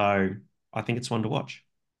 So I think it's one to watch.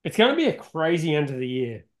 It's going to be a crazy end of the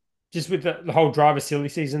year. Just with the whole driver silly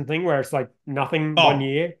season thing where it's like nothing 1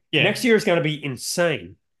 year. Yeah. Next year is going to be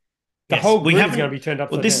insane. The whole grid is going to be turned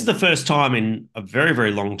up. Well, this is the first time in a very,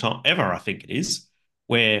 very long time, ever, I think it is,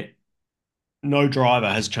 where no driver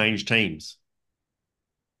has changed teams.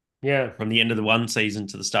 Yeah. From the end of the one season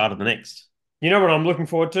to the start of the next. You know what I'm looking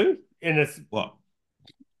forward to? And it's what?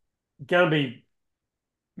 Going to be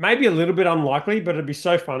maybe a little bit unlikely, but it'd be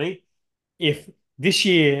so funny if this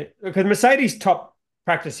year, because Mercedes top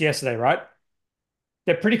practice yesterday, right?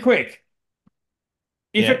 They're pretty quick.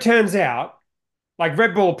 If it turns out, like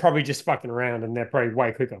Red Bull probably just fucking around and they're probably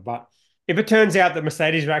way quicker, but if it turns out that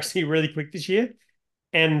Mercedes are actually really quick this year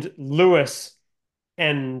and Lewis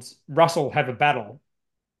and Russell have a battle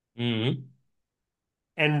and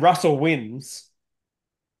Russell wins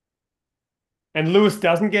and Lewis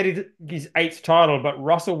doesn't get his 8th title, but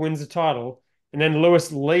Russell wins the title, and then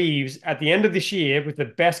Lewis leaves at the end of this year with the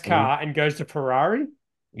best car and goes to Ferrari.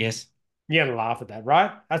 Yes. You're going to laugh at that,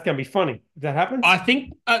 right? That's going to be funny if that happens. I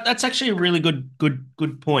think that's actually a really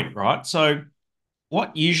good point, right? So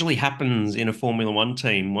what usually happens in a Formula One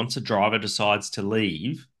team once a driver decides to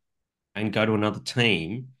leave and go to another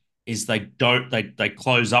team is they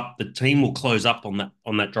close up. The team will close up on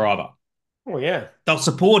that driver. Oh, yeah. They'll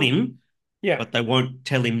support him. Yeah. But they won't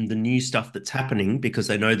tell him the new stuff that's happening because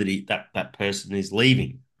they know that that person is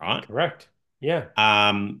leaving, right? Correct. Yeah.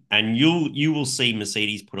 And you will see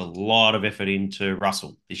Mercedes put a lot of effort into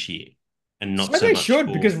Russell this year, and not so they much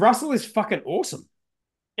should because Russell is fucking awesome.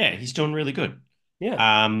 Yeah, he's doing really good.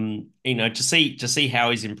 Yeah. To see how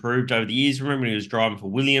he's improved over the years. Remember when he was driving for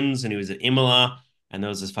Williams and he was at Imola and there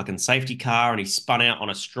was this fucking safety car and he spun out on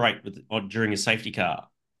a straight during a safety car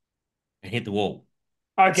and hit the wall.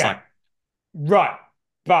 Okay. Right,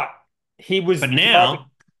 but he was. But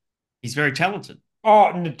now he's very talented.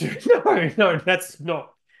 Oh no, that's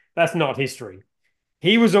not history.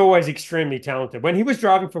 He was always extremely talented. When he was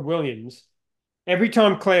driving for Williams, every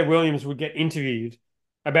time Claire Williams would get interviewed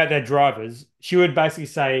about their drivers, she would basically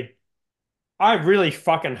say, "I really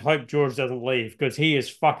fucking hope George doesn't leave because he is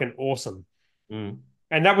fucking awesome." Mm.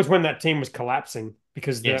 And that was when that team was collapsing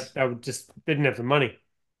because they didn't have the money.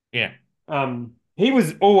 Yeah. He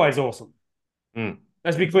was always awesome. Mm.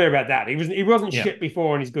 Let's be clear about that. He wasn't shit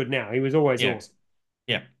before and he's good now. He was always awesome.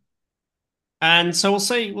 Yeah. And so we'll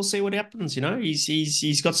see what happens.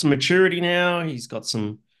 He's got some maturity now. He's got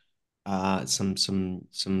some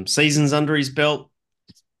seasons under his belt.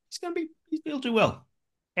 He'll do well.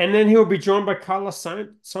 And then he'll be joined by Carlos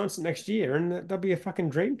Sainz next year, and that'll be a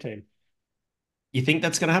fucking dream team. You think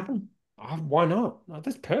that's going to happen? Oh, why not? No,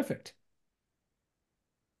 that's perfect.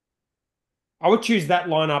 I would choose that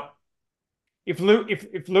lineup. If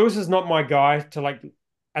Lewis is not my guy to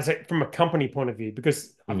from a company point of view,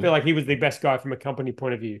 because I feel like he was the best guy from a company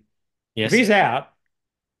point of view. Yes. If he's out,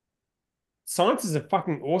 Sainz is a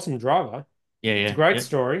fucking awesome driver. Yeah, It's a great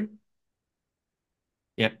story.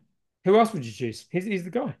 Yep. Who else would you choose? He's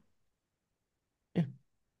the guy. Yeah.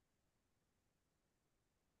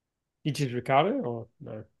 You choose Ricardo or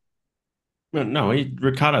no? No,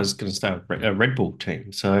 Ricardo's going to stay with a Red Bull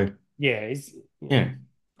team. So yeah,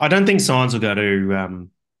 I don't think Sainz will go to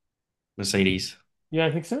Mercedes. Yeah,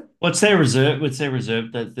 I think so. What's their reserve?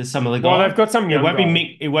 There's some other guy. Well, they've got some young guy.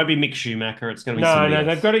 It won't be Mick Schumacher. It's going to be somebody else.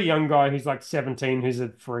 They've got a young guy who's like 17, who's a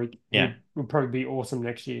freak. Yeah, will probably be awesome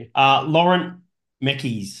next year. Laurent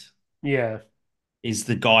Mekies. Yeah, is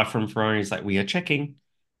the guy from Ferrari. He's like, we are checking,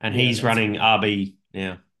 and he's running RB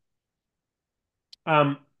now.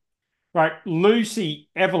 Right, Lucy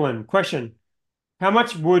Evelyn. Question: how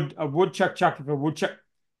much would a woodchuck chuck if a woodchuck?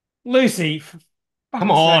 Lucy, come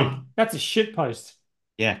on, sake, that's a shit post.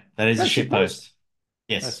 Yeah, that's a shit post.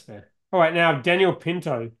 Yes, that's fair. All right, now Daniel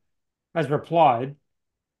Pinto has replied.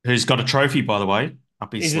 Who's got a trophy, by the way,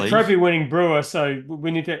 up his sleeve. He's a trophy-winning brewer, so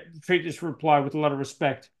we need to treat this reply with a lot of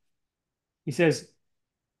respect. He says,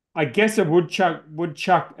 "I guess a woodchuck would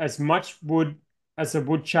chuck as much wood as a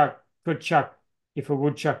woodchuck could chuck if a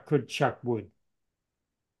woodchuck could chuck wood."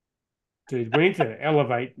 Dude, we need to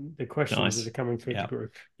elevate the questions that are coming through the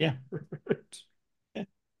group. Yeah.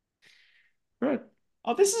 Right.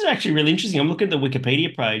 Oh, this is actually really interesting. I'm looking at the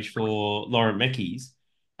Wikipedia page for Laurent Mekies,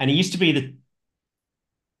 and he used to be the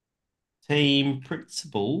team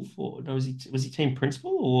principal for. No, was he team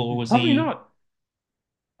principal or was Probably he? not.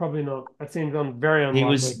 Probably not. That seems very He unlikely.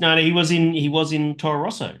 was no, he was in Toro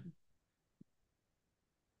Rosso.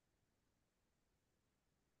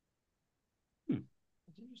 That's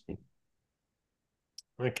interesting.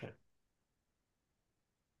 Okay.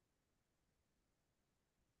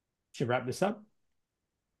 Should wrap this up.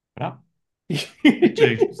 What up?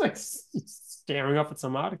 It's like staring off at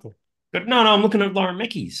some article. But no, I'm looking at Lauren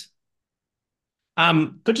Mekies.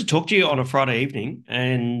 Good to talk to you on a Friday evening.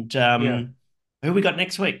 And Yeah. who we got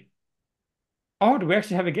next week? Oh, do we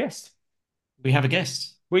actually have a guest? We have a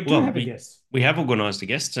guest. We do have a guest. We have organised a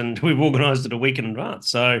guest, and we've organised it a week in advance.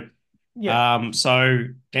 So, Yeah. so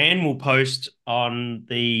Dan will post on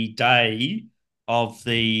the day of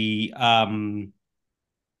the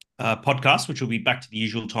podcast, which will be back to the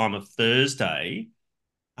usual time of Thursday.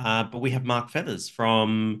 But we have Mark Feathers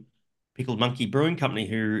from Pickled Monkey Brewing Company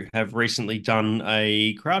who have recently done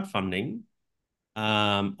a crowdfunding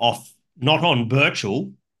off not on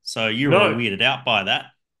Birchall. So you're all weirded out by that.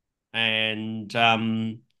 And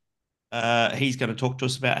he's going to talk to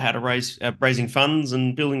us about how to raising funds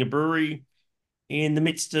and building a brewery in the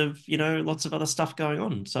midst of lots of other stuff going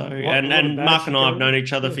on. So and Mark and I have known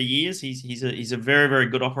each other for years. He's a very, very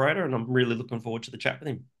good operator, and I'm really looking forward to the chat with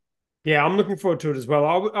him. Yeah, I'm looking forward to it as well.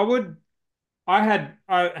 I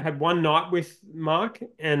had one night with Mark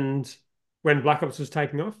and when Black Ops was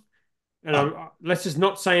taking off, and let's just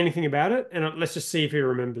not say anything about it, and let's just see if he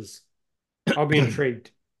remembers. I'll be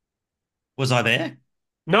intrigued. Was I there?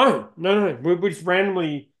 No. We just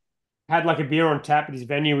randomly had like a beer on tap at his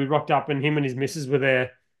venue. We rocked up, and him and his missus were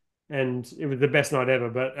there, and it was the best night ever.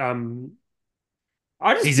 But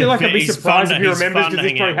I just feel like I'd be surprised if he remembers because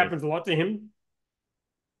this probably happens a lot to him.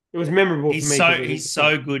 It was memorable for me. He's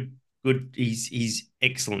so good. He's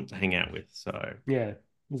excellent to hang out with. So yeah, it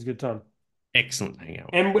was a good time. Excellent to hang out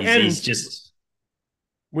with. And he's just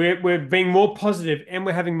we're being more positive, and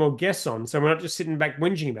we're having more guests on, so we're not just sitting back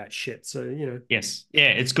whinging about shit. So yes, yeah,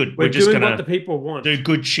 it's good. We're just doing gonna what the people want. Do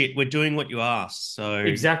good shit. We're doing what you asked. So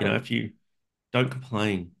exactly, if you don't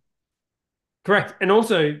complain, correct. And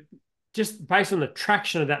also, just based on the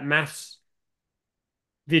traction of that maths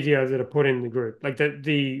video that are put in the group, like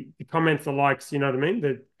the comments, the likes, you know what I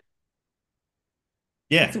mean?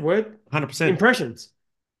 That's a word. 100%. Impressions.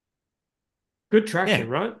 Good traction,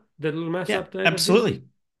 right? The little maths update. Absolutely.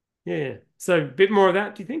 Yeah. So a bit more of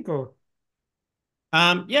that, do you think, or?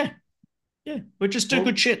 Yeah. We just do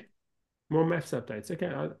good shit. More maths updates. Okay,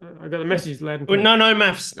 I got the message loud and clear. No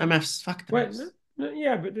maths. No maths. Fuck the maths. No,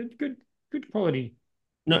 yeah, but good quality.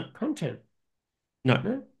 No content.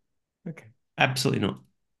 No. Okay. Absolutely not.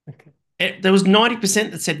 Okay. There was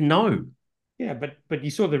 90% that said no. Yeah, but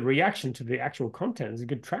you saw the reaction to the actual content. It was a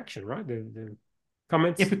good traction, right? The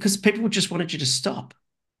comments. Yeah, because people just wanted you to stop.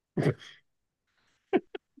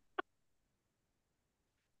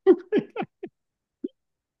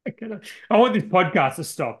 I want this podcast to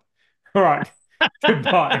stop. All right.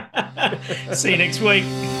 Goodbye. See you next week.